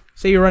track,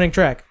 say you're running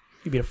track,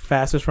 you'd be the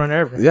fastest runner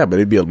ever. Yeah, but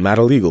it'd be mad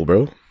illegal,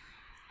 bro.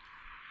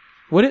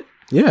 Would it?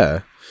 Yeah,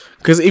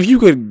 because if you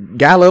could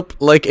gallop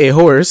like a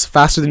horse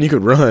faster than you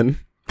could run,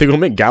 they're gonna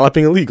make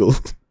galloping illegal.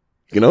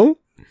 You know?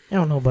 I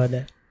don't know about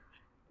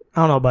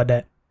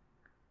that.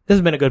 This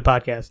has been a good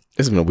podcast.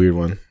 This has been a weird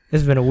one.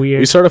 This has been a weird.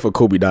 We started off with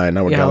Kobe dying.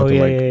 Now we're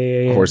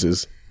galloping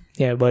horses.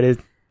 Yeah, but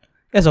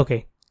it's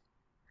okay.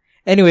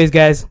 Anyways,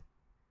 guys,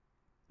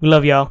 we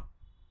love y'all.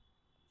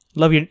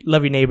 Love your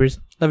neighbors.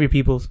 Love your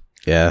peoples.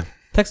 Yeah.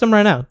 Text them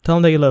right now. Tell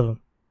them that you love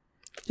them.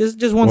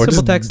 Just one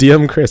simple text.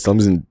 DM Chris. Tell him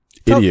he's an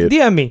idiot.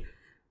 DM me.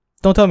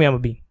 Don't tell me I'm a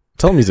bean.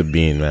 Tell him he's a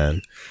bean,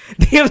 man.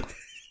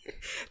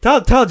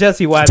 Tell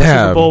Jesse why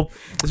the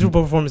Super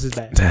Bowl performance is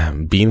bad.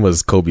 Damn, Bean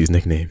was Kobe's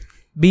nickname.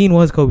 Bean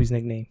was Kobe's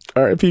nickname.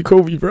 R.I.P.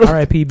 Kobe, bro.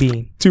 R.I.P.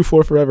 Bean.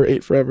 2-4 forever,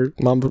 8 forever.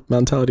 Mamba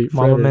mentality.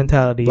 Mamba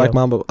mentality. Black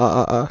Mamba.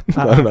 I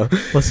don't know.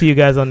 We'll see you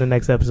guys on the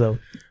next episode.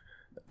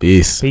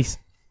 Peace. Peace.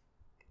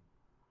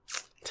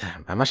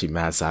 Damn, I'm actually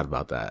mad sad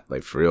about that.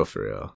 Like, for real, for real.